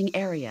surrounding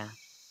area.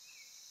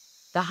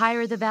 The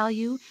higher the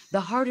value,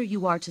 the harder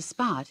you are to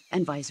spot,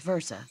 and vice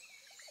versa.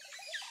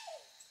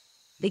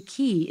 The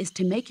key is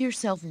to make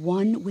yourself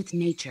one with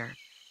nature.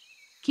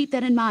 Keep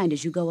that in mind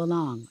as you go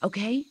along,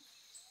 okay?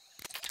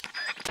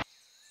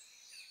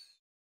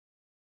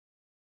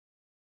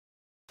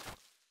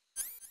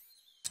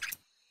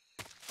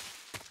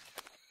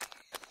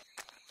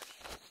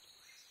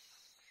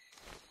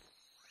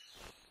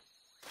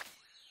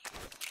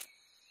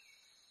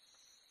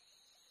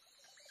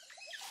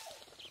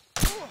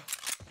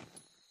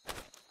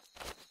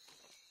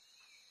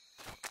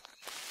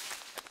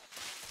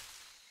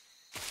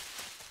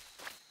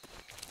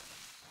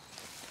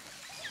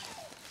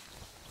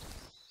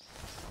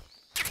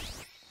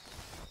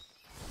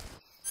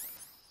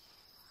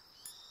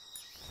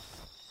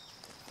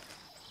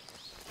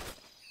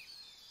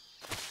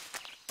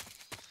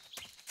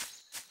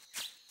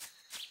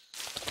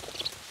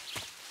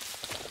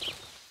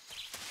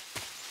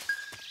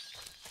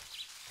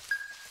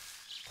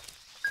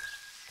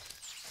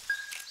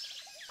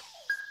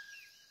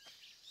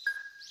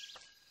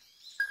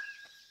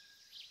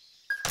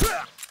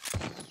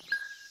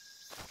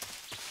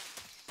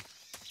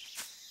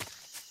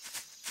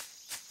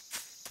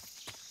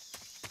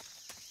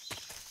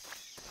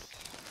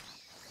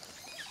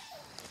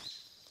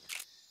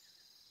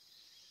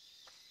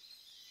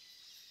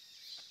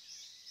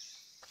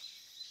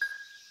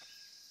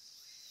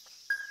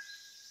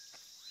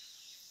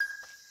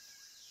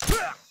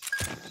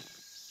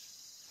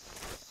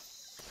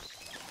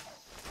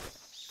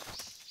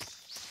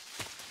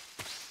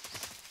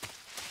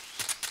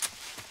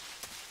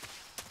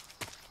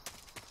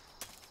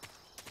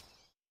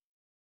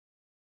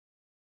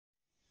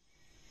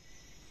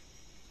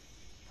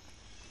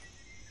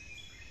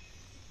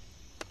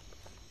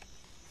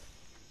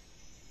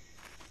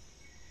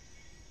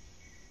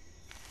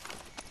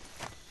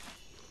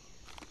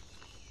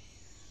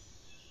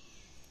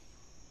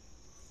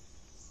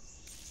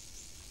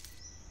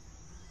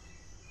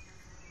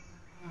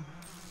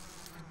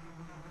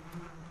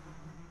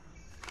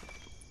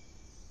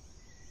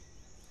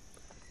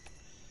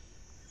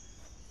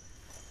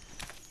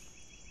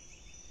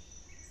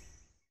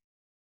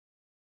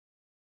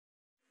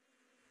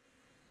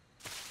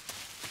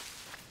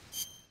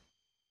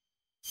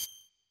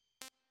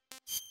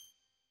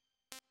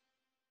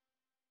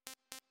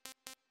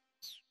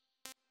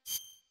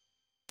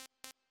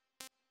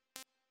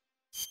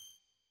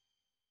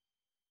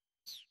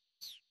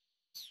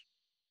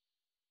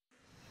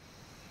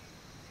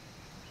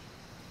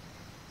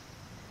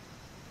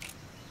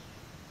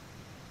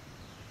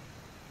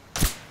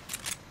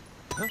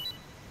 Huh?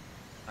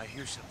 I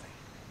hear something.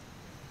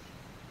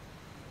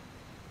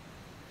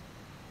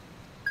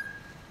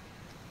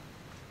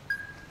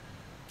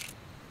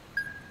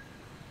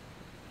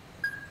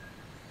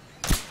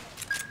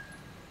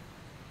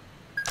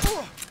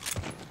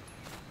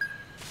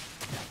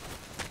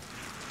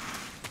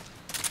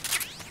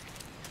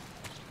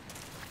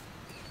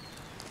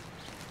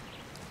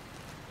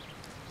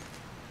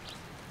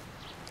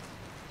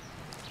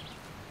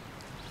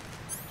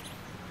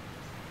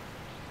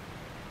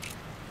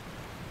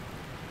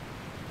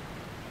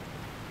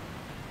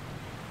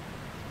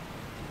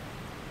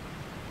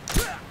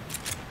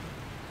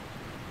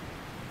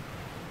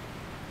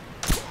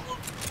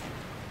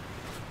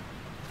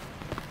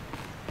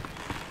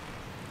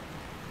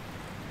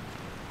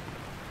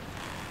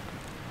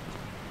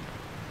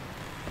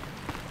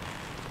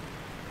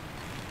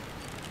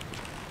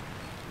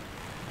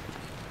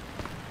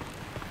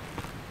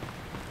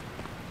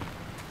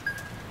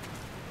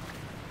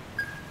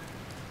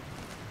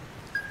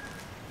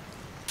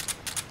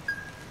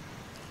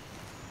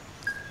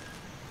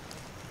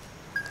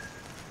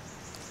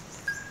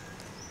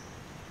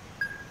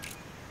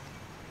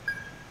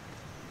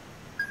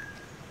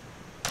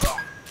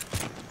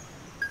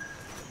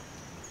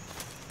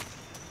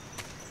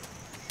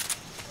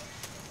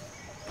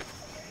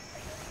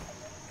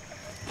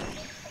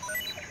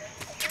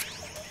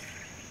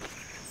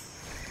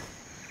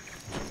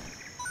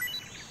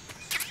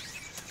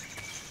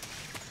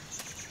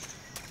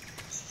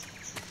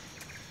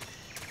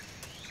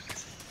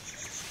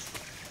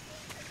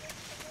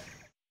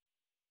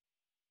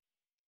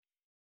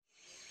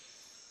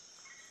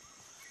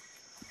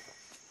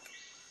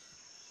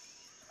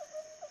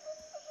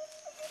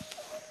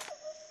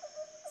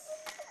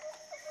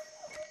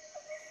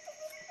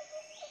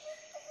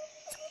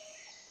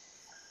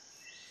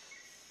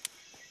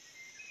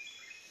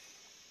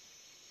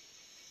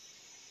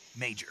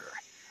 Major,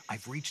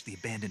 I've reached the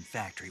abandoned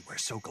factory where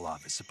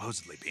Sokolov is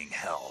supposedly being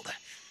held.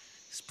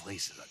 This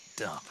place is a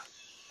dump.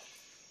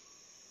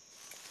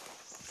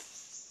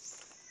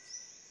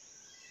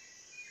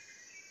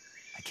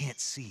 I I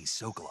can't see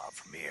Sokolov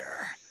from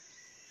here.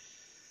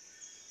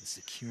 The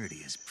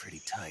security is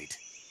pretty tight.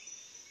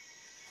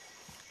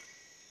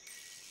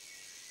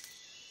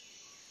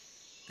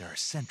 There are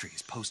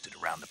sentries posted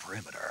around the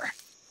perimeter.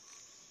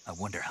 I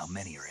wonder how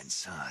many are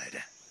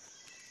inside.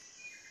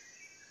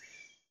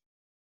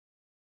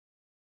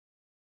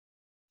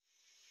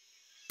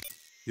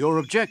 Your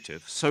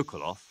objective,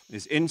 Sokolov,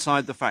 is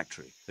inside the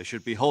factory. They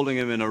should be holding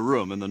him in a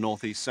room in the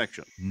northeast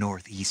section.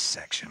 Northeast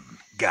section.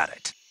 Got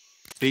it.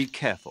 Be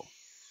careful.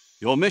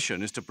 Your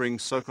mission is to bring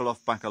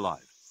Sokolov back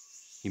alive.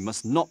 He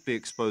must not be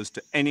exposed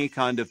to any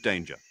kind of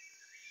danger.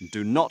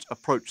 Do not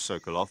approach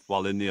Sokolov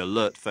while in the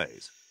alert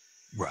phase.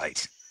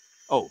 Right.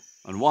 Oh,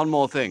 and one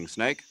more thing,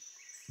 Snake.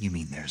 You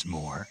mean there's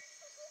more?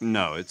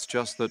 No, it's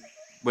just that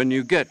when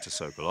you get to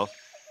Sokolov,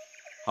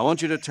 I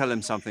want you to tell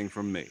him something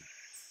from me.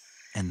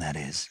 And that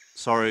is?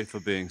 Sorry for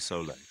being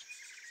so late.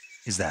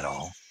 Is that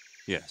all?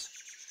 Yes.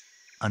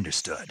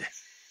 Understood.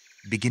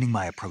 Beginning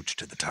my approach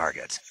to the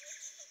target.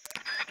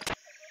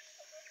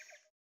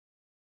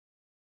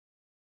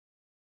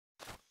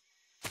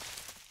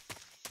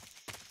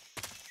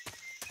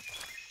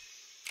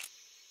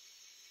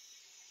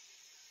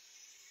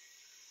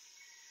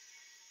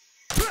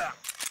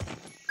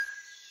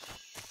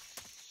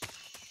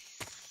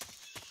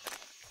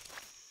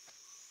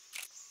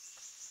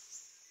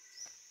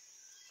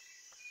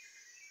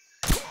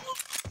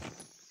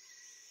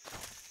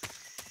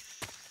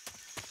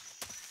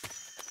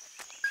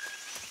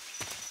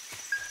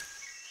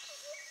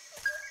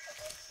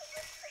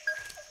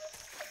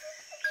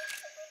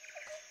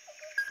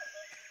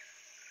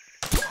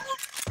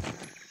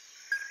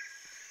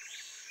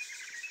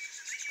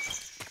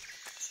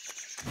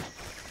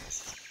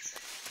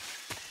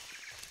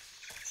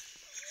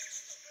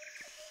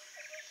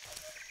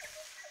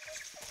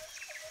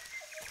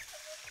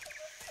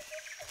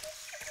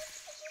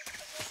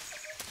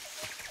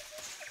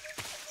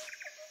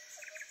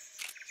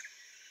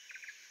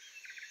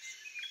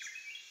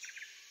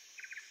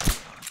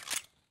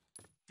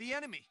 The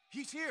enemy!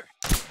 He's here!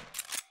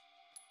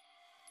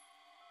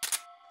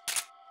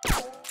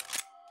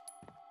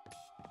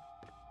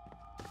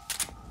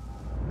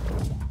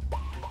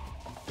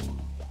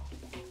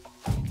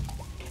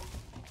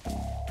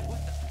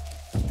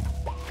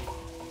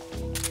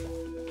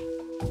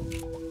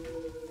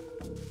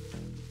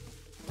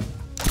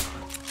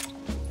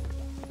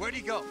 Where'd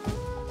he go?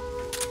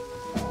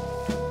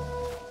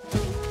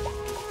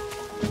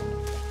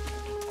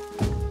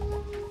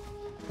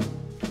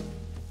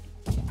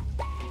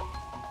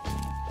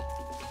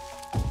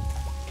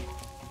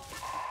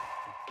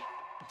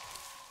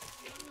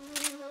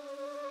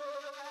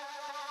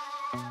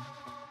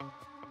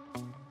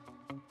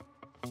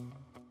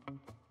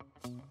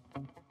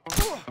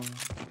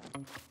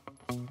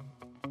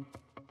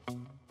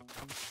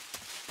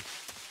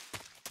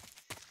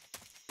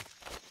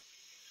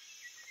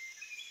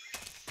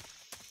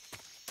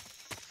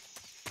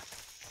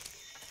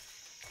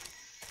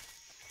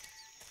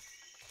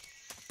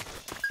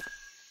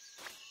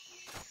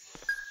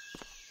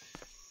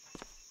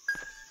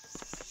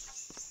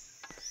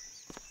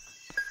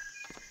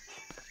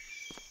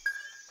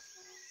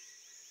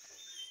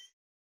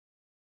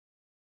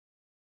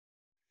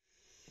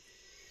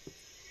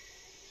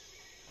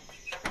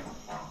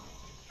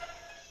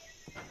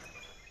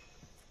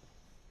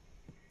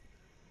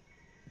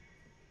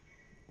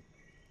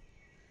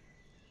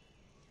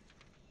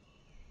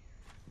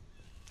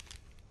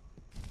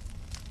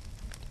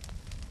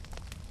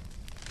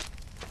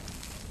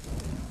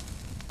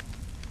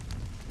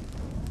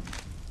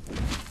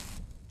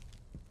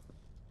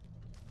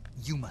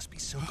 You must be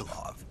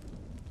Sokolov.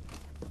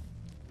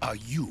 Are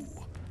you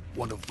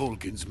one of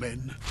Volgin's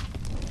men?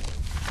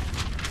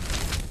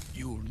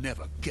 You'll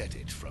never get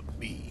it from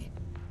me.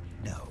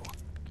 No.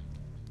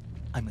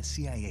 I'm a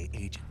CIA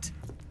agent.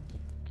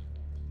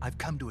 I've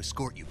come to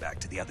escort you back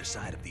to the other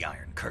side of the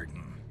Iron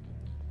Curtain.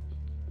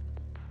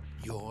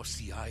 You're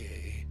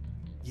CIA?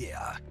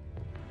 Yeah.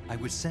 I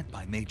was sent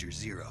by Major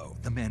Zero,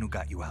 the man who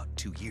got you out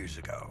 2 years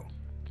ago.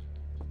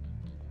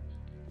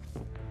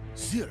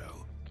 Zero?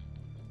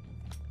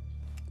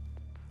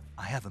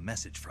 I have a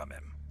message from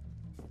him.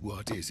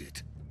 What is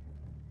it?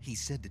 He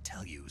said to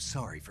tell you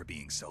sorry for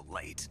being so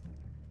late.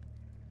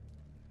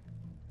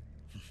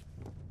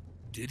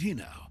 Did he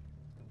now?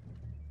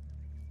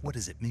 What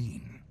does it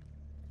mean?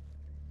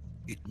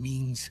 It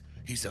means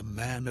he's a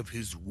man of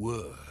his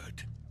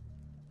word.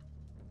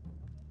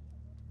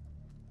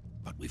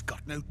 But we've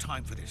got no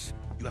time for this.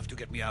 You have to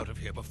get me out of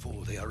here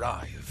before they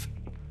arrive.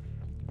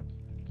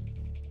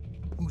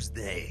 Who's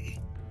they?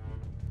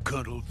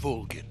 Colonel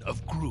Volgin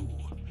of Gru.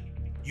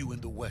 You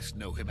in the West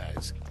know him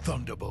as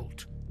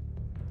Thunderbolt.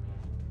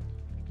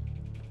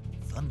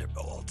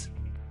 Thunderbolt?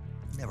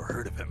 Never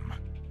heard of him.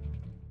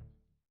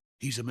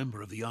 He's a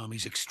member of the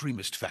Army's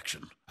extremist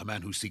faction, a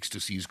man who seeks to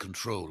seize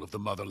control of the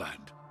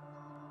motherland.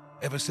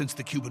 Ever since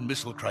the Cuban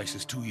Missile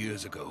Crisis 2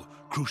 years ago,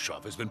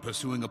 Khrushchev has been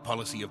pursuing a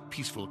policy of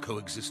peaceful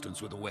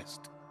coexistence with the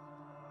West.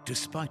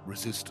 Despite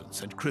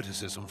resistance and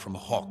criticism from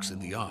hawks in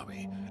the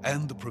Army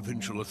and the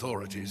provincial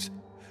authorities,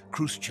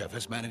 Khrushchev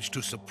has managed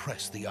to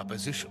suppress the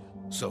opposition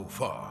so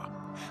far,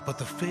 but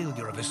the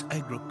failure of his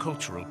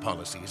agricultural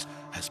policies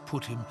has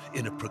put him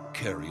in a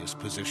precarious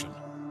position.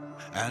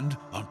 And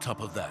on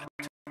top of that,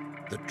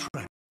 the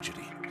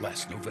tragedy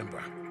last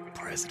November.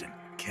 President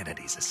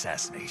Kennedy's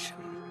assassination.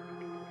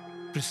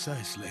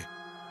 Precisely.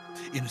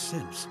 In a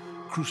sense,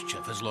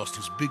 Khrushchev has lost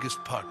his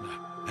biggest partner,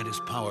 and his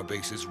power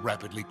base is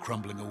rapidly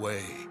crumbling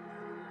away.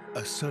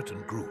 A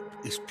certain group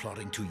is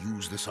plotting to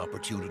use this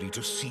opportunity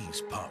to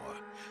seize power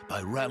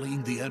by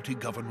rallying the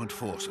anti-government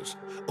forces,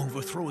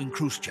 overthrowing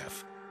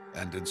Khrushchev,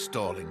 and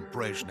installing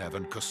Brezhnev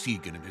and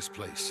Kosygin in his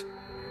place.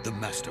 The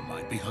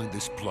mastermind behind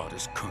this plot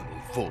is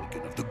Colonel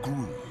Volgin of the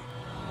GRU.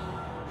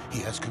 He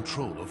has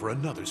control over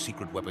another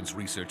secret weapons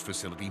research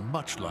facility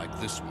much like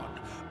this one,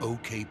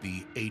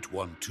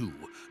 OKB-812,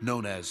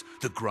 known as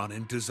the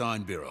Granin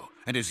Design Bureau,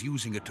 and is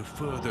using it to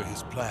further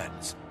his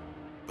plans.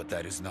 But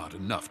that is not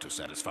enough to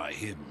satisfy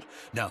him.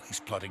 Now he's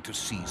plotting to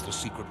seize the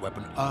secret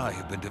weapon I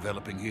have been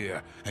developing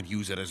here and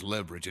use it as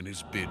leverage in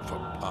his bid for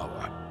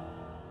power.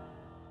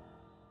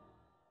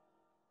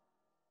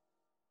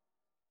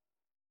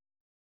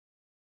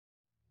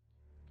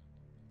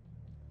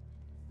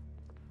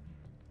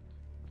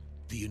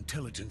 The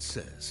intelligence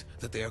says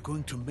that they are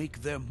going to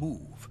make their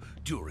move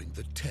during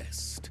the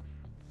test.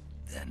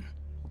 Then,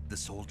 the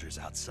soldiers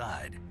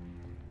outside.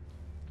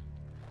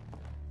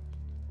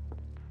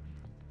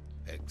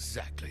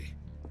 Exactly.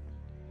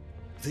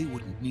 They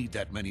wouldn't need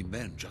that many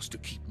men just to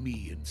keep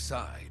me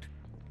inside.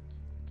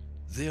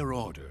 Their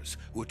orders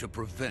were to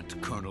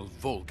prevent Colonel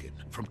Volgin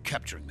from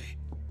capturing me.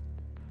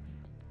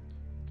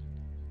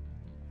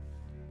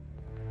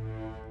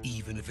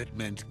 Even if it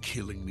meant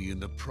killing me in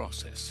the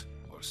process,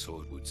 or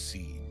so it would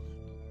seem.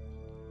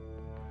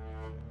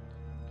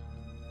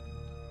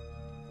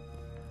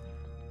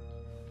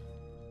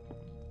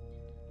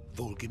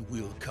 Volgin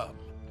will come.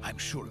 I'm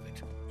sure of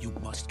it. You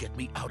must get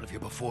me out of here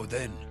before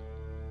then.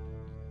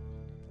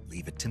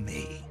 Leave it to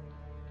me.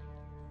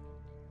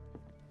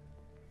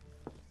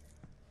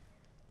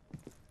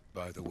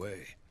 By the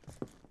way,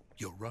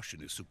 your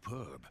Russian is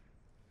superb.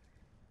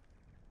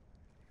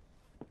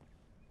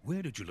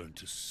 Where did you learn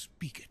to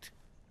speak it?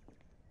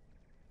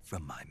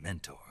 From my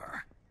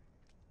mentor.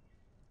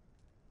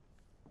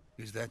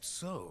 Is that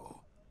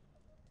so?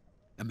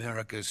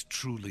 America is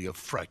truly a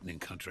frightening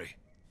country.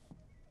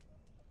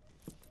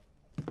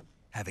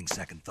 Having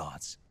second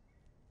thoughts?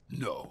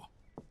 No.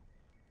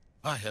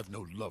 I have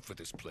no love for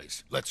this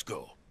place. Let's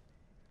go.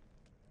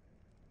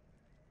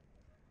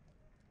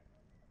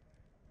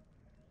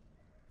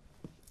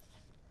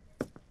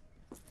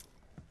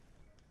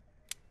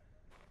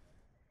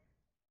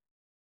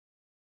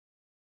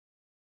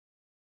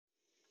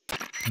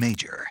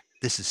 Major,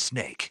 this is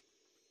Snake.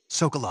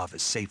 Sokolov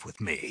is safe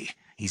with me.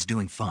 He's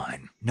doing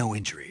fine. No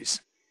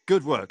injuries.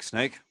 Good work,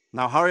 Snake.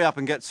 Now hurry up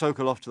and get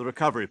Sokolov to the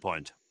recovery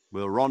point.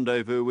 We'll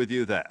rendezvous with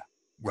you there.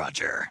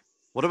 Roger.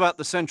 What about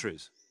the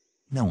sentries?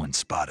 No one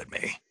spotted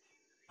me.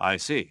 I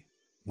see.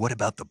 What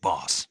about the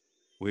boss?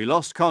 We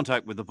lost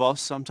contact with the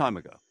boss some time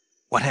ago.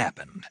 What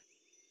happened?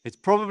 It's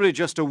probably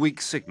just a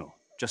weak signal.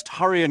 Just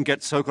hurry and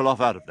get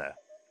Sokolov out of there.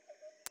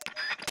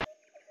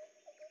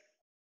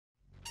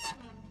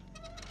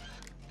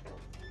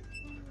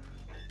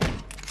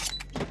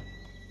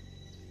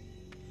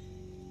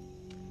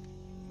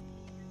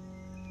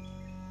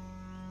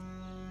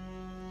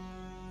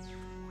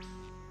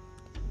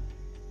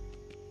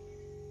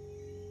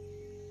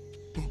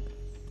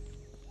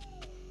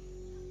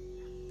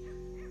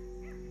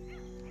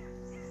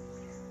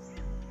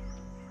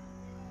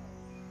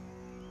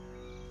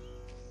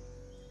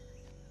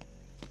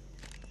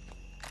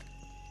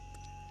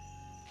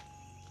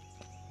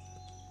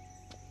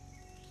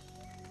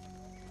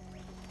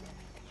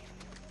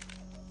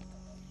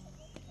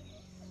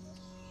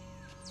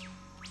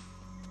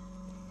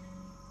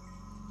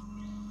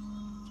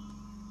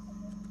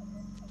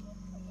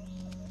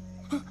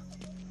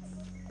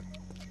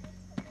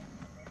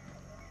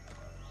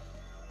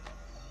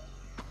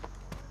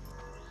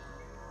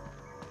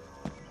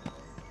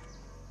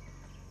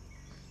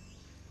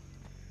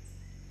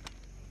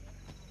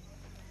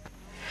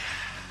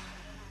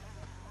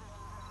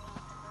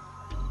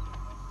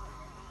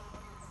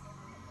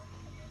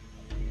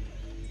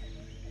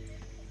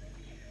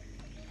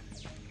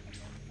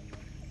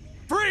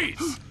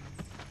 Freeze!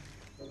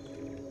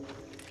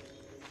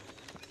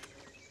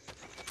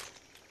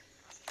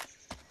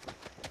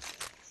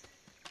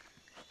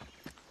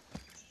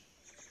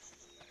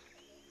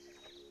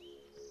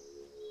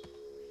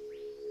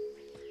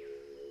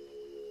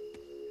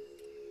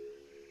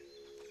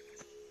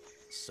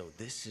 So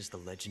this is the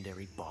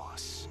legendary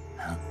boss.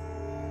 Huh?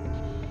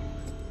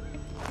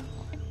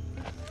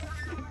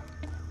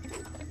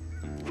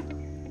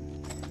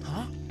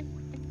 Huh?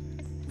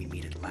 We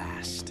meet at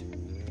last.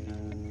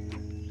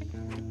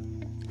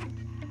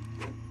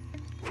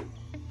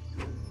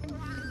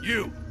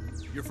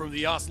 You're from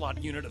the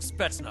Ocelot unit of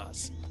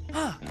Spetsnaz.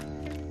 Huh.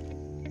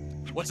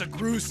 What's a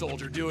GRU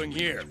soldier doing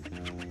here?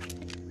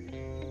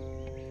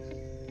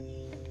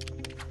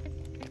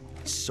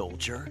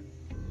 Soldier?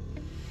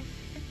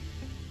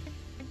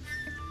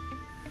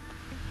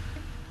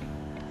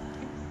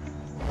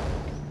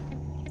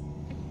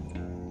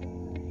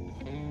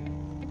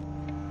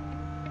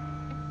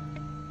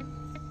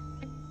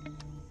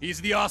 He's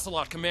the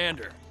Ocelot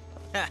commander.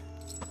 Ha!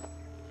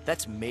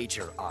 That's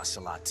Major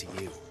Ocelot to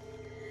you.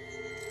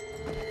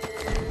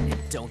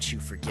 And don't you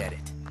forget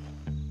it.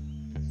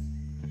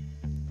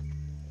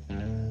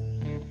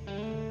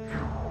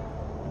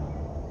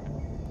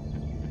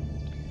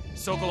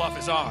 Sokolov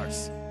is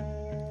ours.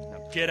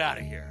 Now get out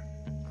of here.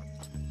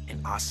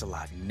 And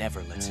Ocelot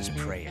never lets his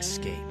prey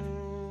escape.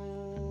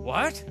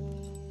 What?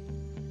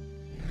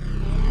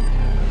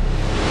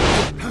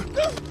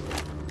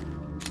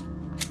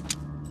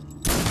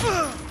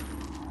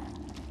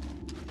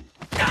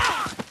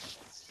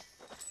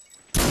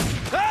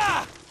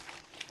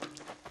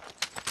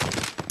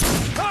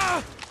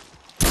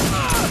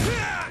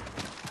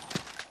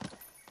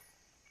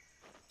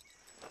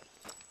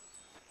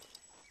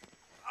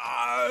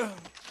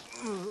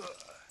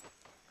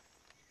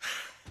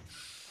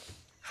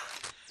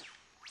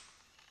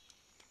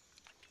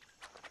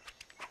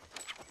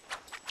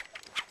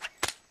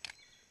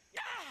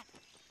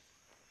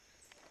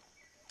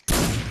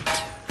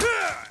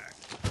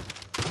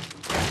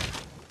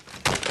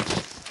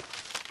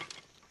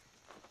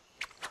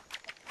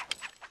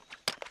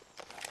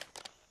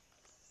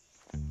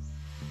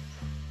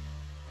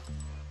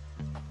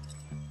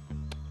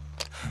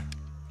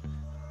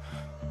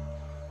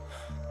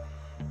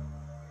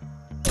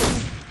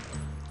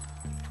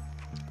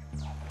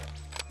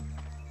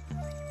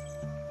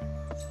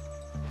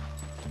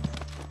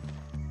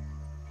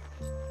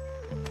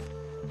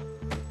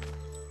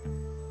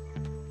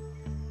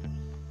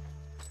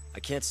 I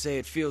can't say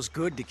it feels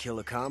good to kill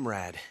a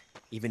comrade,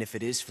 even if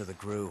it is for the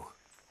Gru.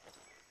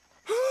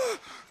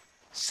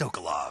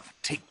 Sokolov,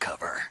 take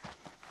cover.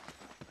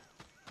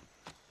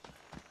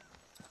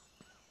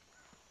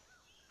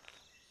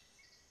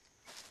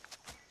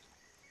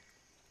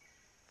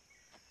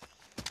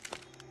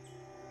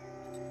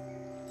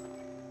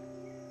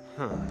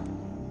 Huh.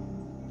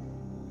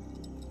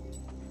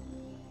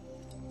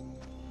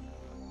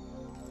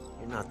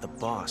 You're not the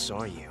boss,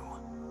 are you?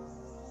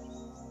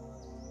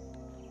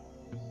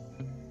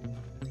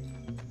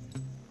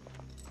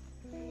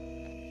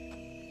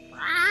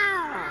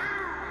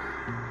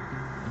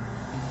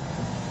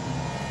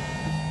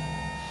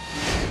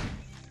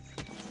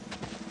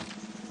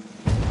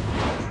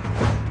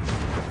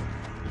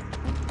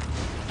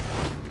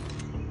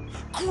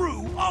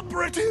 Crew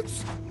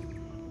operatives!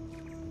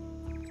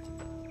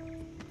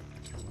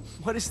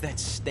 What is that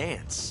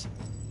stance?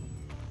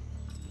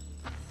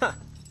 Huh.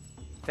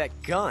 That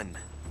gun.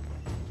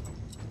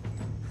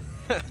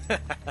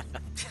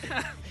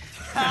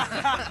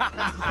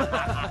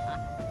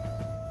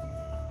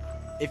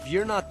 If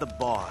you're not the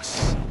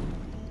boss,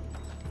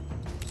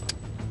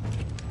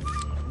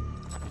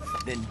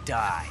 then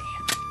die.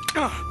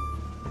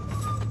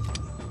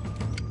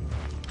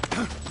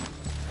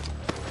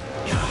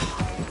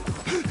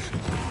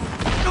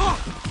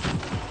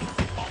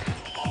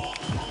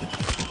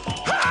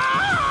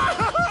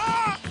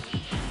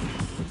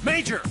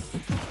 Major!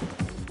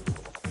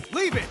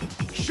 Leave it!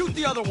 Shoot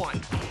the other one!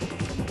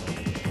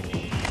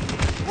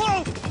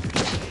 Whoa!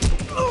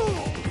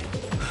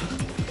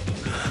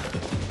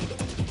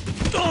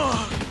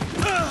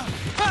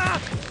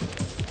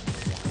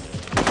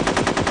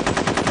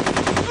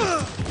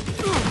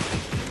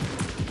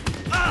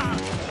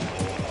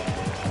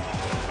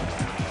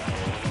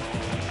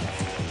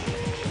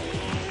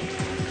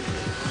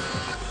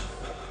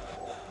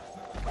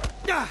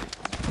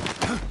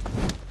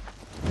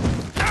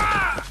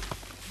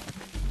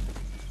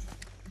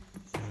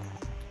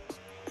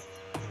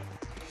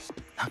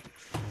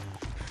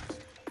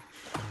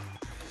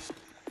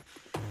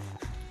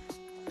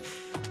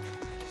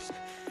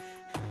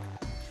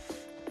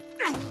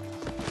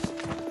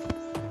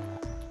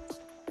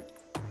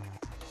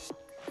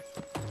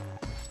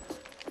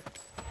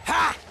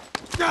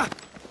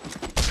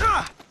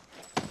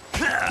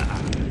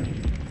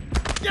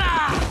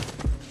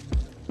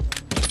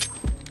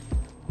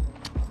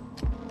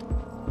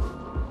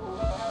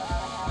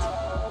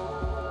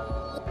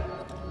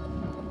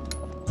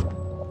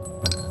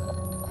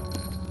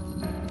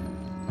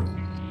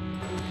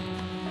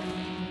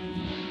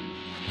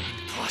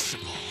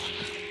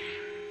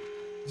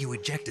 You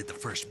ejected the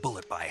first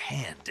bullet by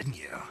hand, didn't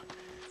you?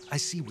 I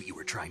see what you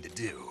were trying to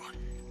do.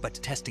 But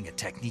testing a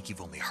technique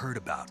you've only heard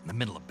about in the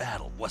middle of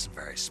battle wasn't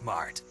very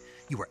smart.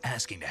 You were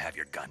asking to have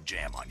your gun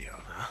jam on you.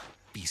 Huh?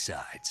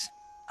 Besides,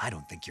 I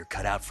don't think you're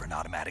cut out for an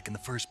automatic in the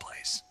first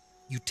place.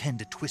 You tend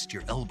to twist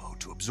your elbow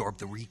to absorb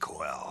the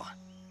recoil.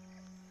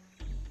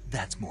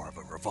 That's more of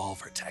a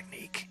revolver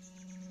technique.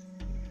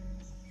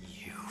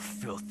 You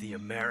filthy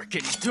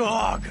American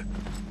dog!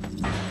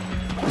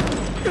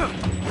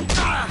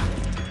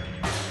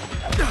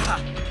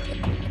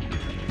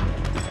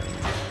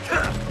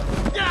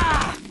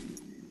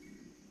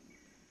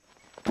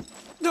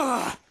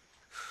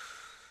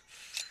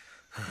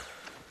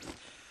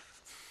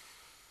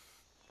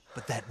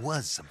 But that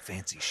was some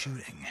fancy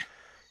shooting.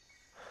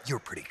 You're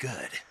pretty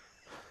good.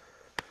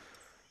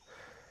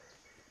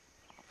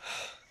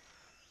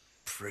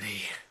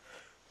 Pretty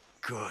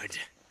good.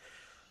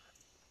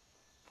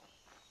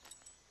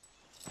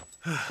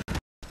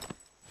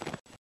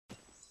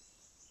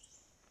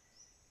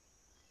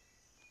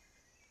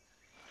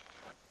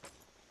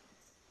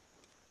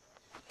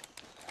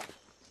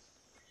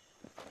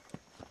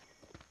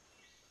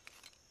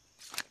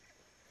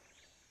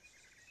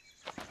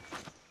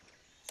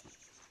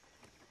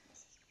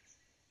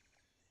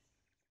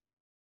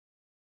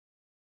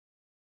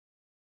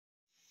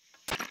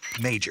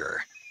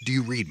 Major, do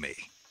you read me?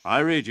 I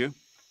read you.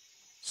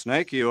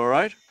 Snake, you all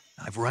right?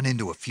 I've run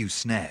into a few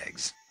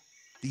snags.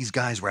 These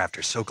guys were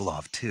after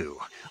Sokolov, too.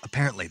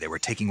 Apparently they were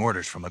taking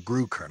orders from a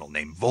GRU colonel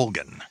named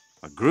Volgan.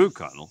 A GRU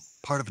colonel?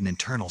 Part of an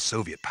internal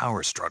Soviet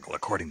power struggle,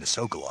 according to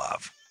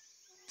Sokolov.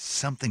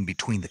 Something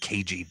between the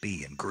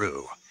KGB and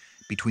GRU.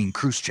 Between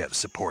Khrushchev's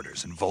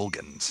supporters and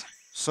Volgan's.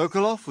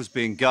 Sokolov was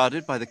being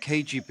guarded by the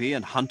KGB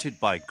and hunted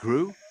by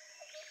GRU?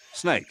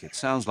 Snake, it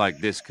sounds like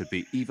this could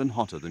be even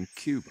hotter than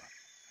Cuba.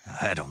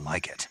 I don't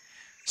like it.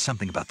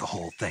 Something about the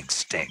whole thing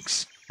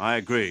stinks. I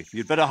agree.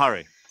 You'd better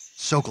hurry.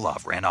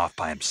 Sokolov ran off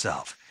by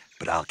himself,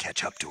 but I'll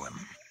catch up to him.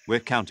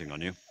 We're counting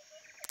on you.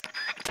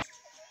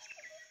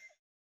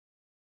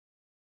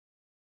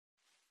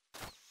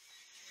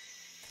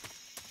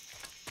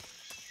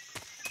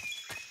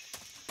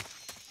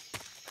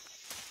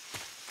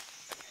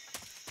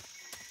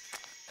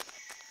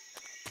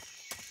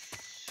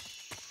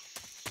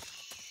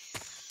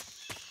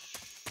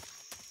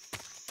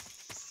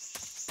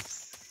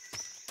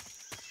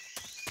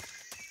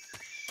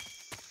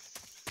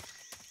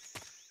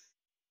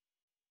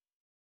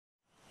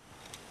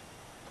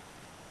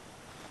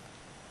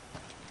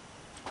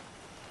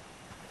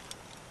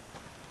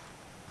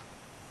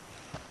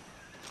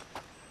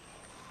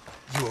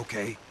 You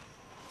okay?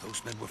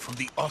 Those men were from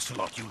the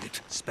Ocelot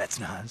unit.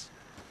 Spetsnaz?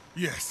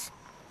 Yes.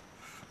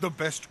 The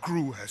best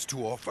GRU has to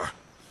offer.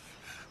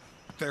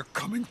 They're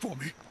coming for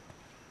me.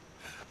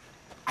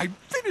 I'm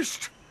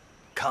finished!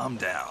 Calm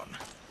down.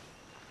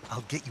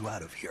 I'll get you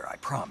out of here, I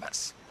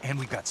promise. And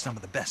we've got some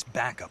of the best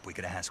backup we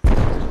could ask for.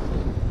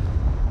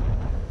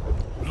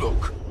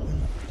 Look.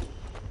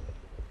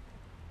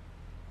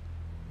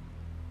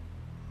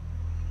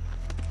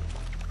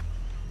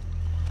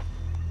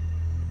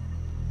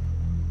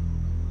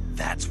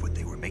 That's what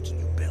they were making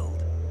you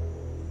build?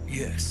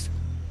 Yes.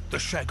 The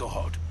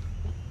Shagohod.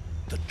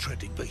 The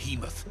treading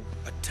behemoth.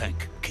 A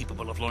tank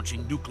capable of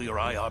launching nuclear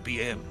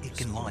IRBMs. It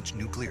can launch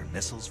nuclear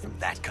missiles from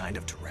that kind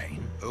of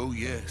terrain? Oh,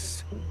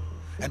 yes.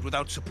 And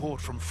without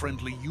support from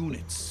friendly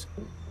units.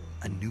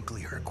 A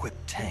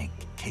nuclear-equipped tank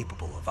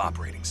capable of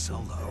operating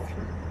solo.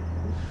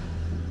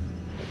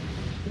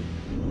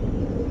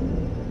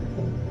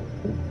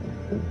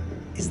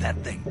 Is that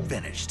thing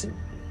finished?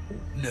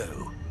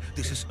 No.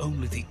 This is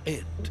only the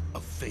end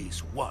of Phase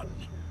 1.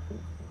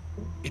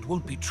 It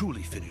won't be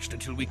truly finished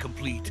until we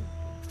complete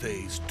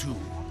Phase 2.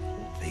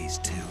 Phase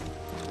 2?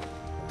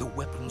 The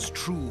weapon's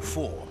true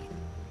form.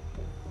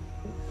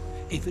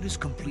 If it is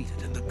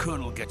completed and the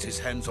Colonel gets his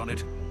hands on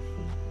it,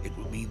 it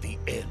will mean the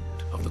end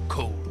of the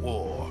Cold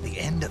War. The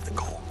end of the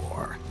Cold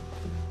War?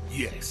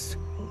 Yes.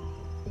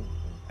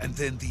 And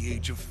then the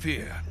Age of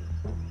Fear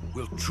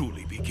will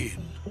truly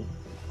begin.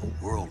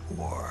 A world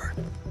war.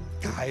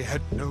 I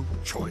had no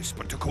choice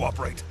but to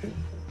cooperate.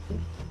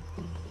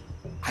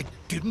 I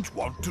didn't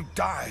want to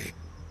die.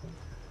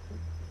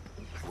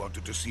 I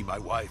wanted to see my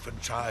wife and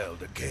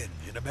child again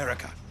in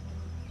America.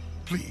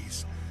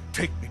 Please,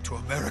 take me to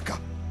America,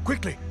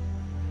 quickly.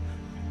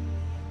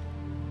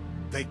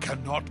 They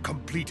cannot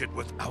complete it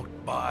without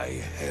my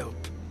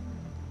help.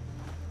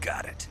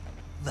 Got it.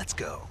 Let's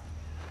go.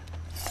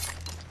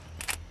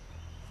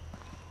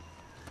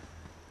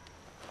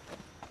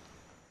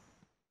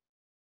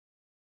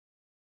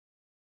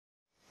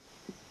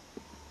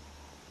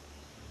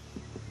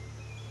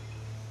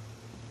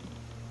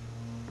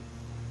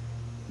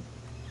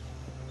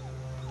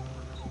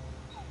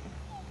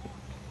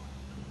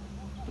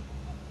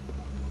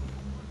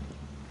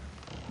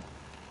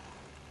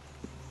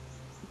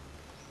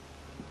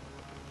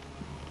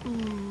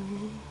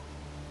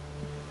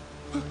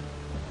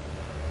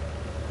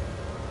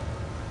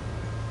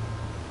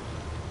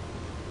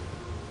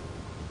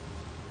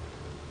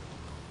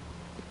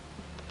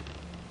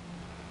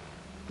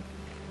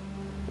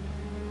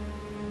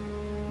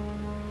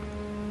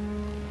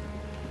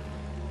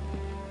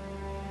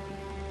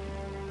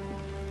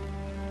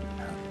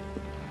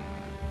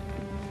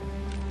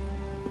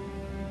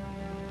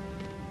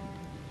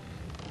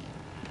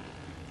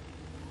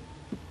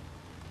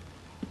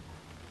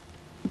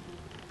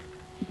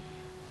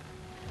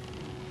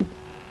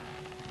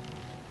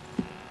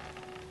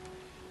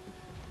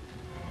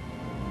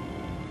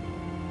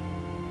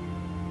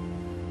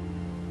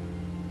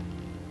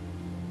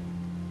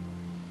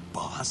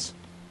 Boss?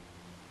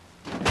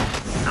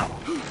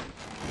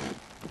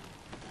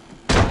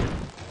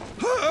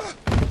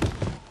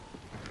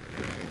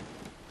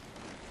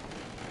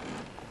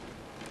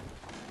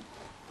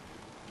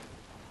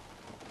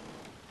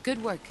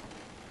 Good work,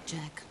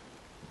 Jack.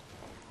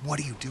 What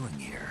are you doing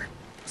here?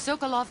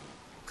 Sokolov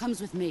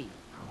comes with me.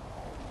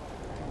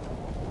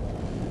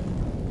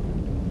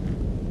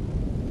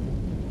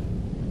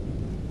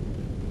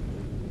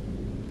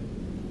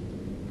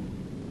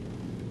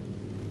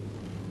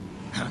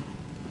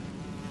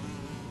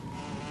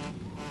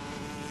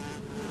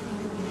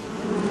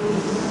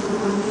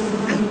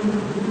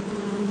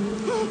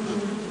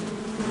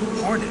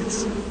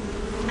 Hornets?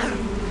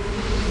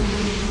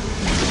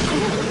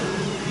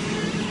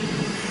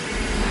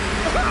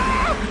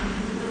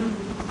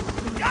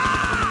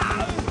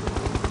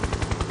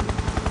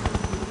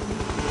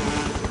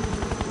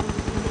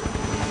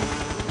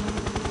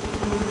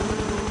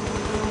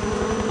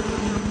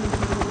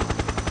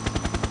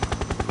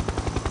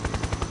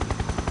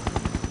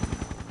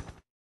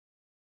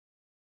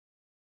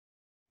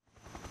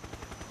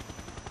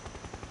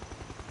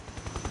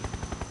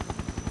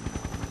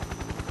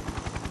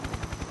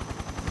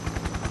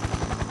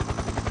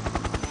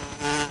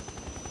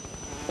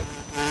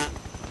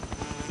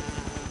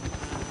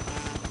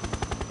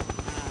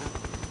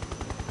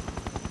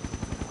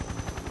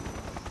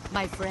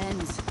 My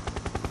friends,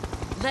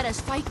 let us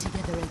fight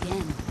together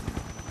again.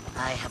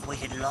 I have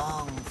waited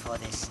long for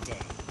this day.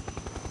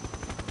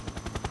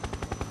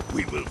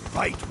 We will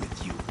fight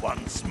with you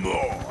once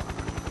more.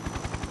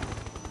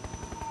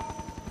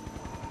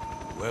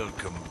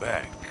 Welcome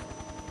back,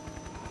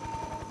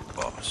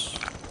 boss.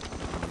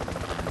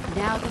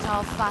 Now that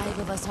all 5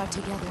 of us are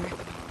together,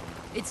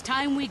 it's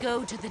time we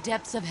go to the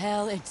depths of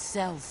hell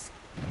itself.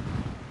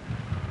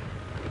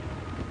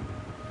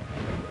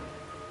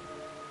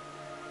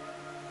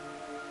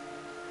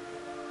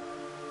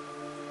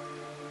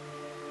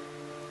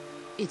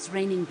 It's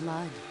raining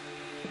blood.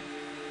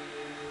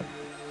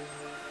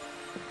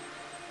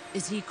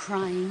 Is he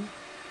crying?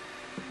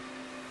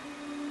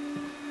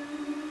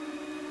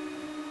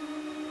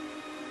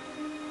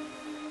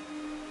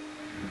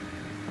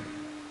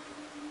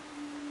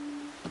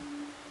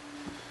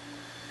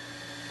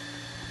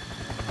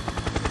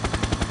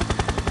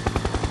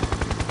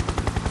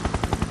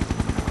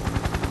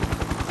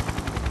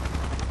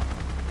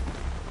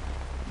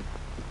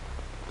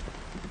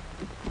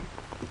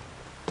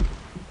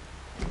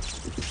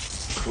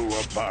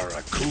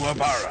 Kuwabara,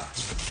 Kuwabara.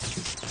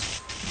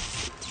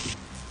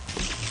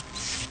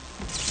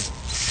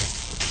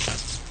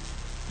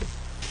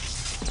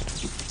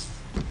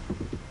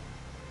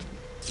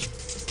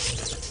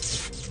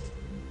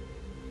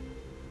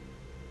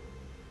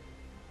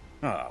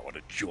 Ah, what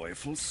a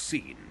joyful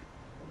scene.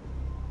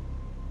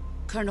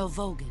 Colonel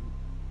Vogan.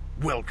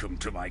 Welcome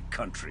to my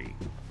country.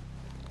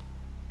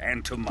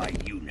 And to my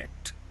unit.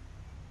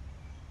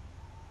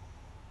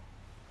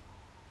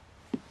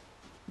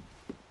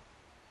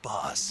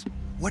 Boss,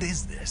 what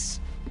is this?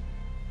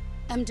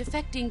 I'm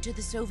defecting to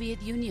the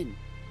Soviet Union.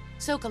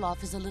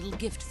 Sokolov is a little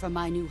gift from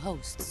my new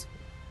hosts.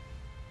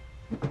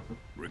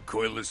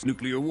 Recoilless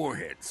nuclear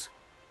warheads.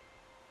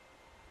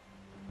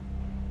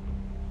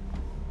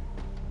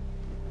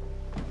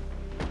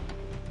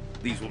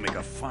 These will make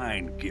a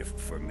fine gift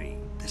for me.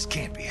 This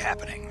can't be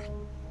happening.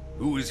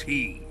 Who is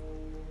he?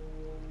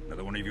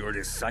 Another one of your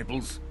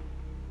disciples?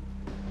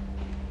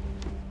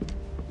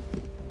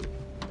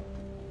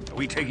 Are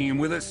we taking him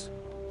with us?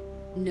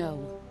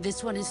 No,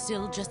 this one is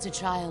still just a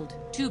child.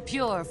 Too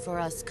pure for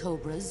us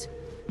Cobras.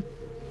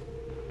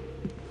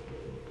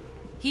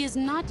 He has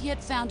not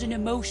yet found an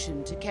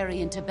emotion to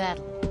carry into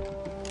battle.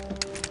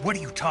 What are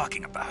you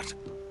talking about?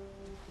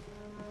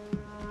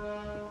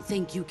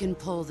 Think you can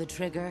pull the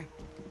trigger?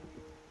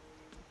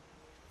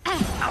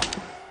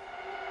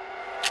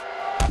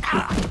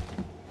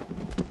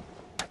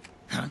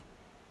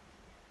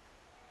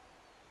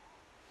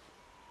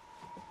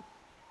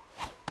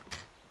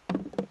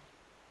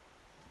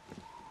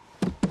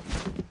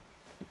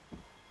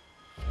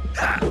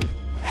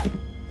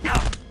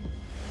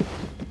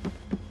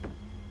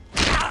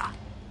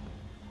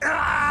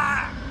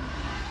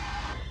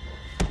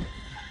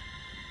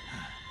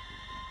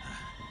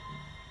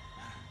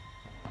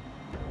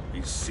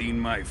 He's seen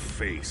my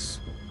face.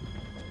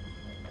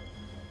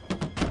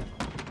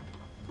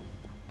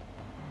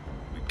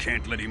 We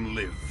can't let him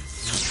live.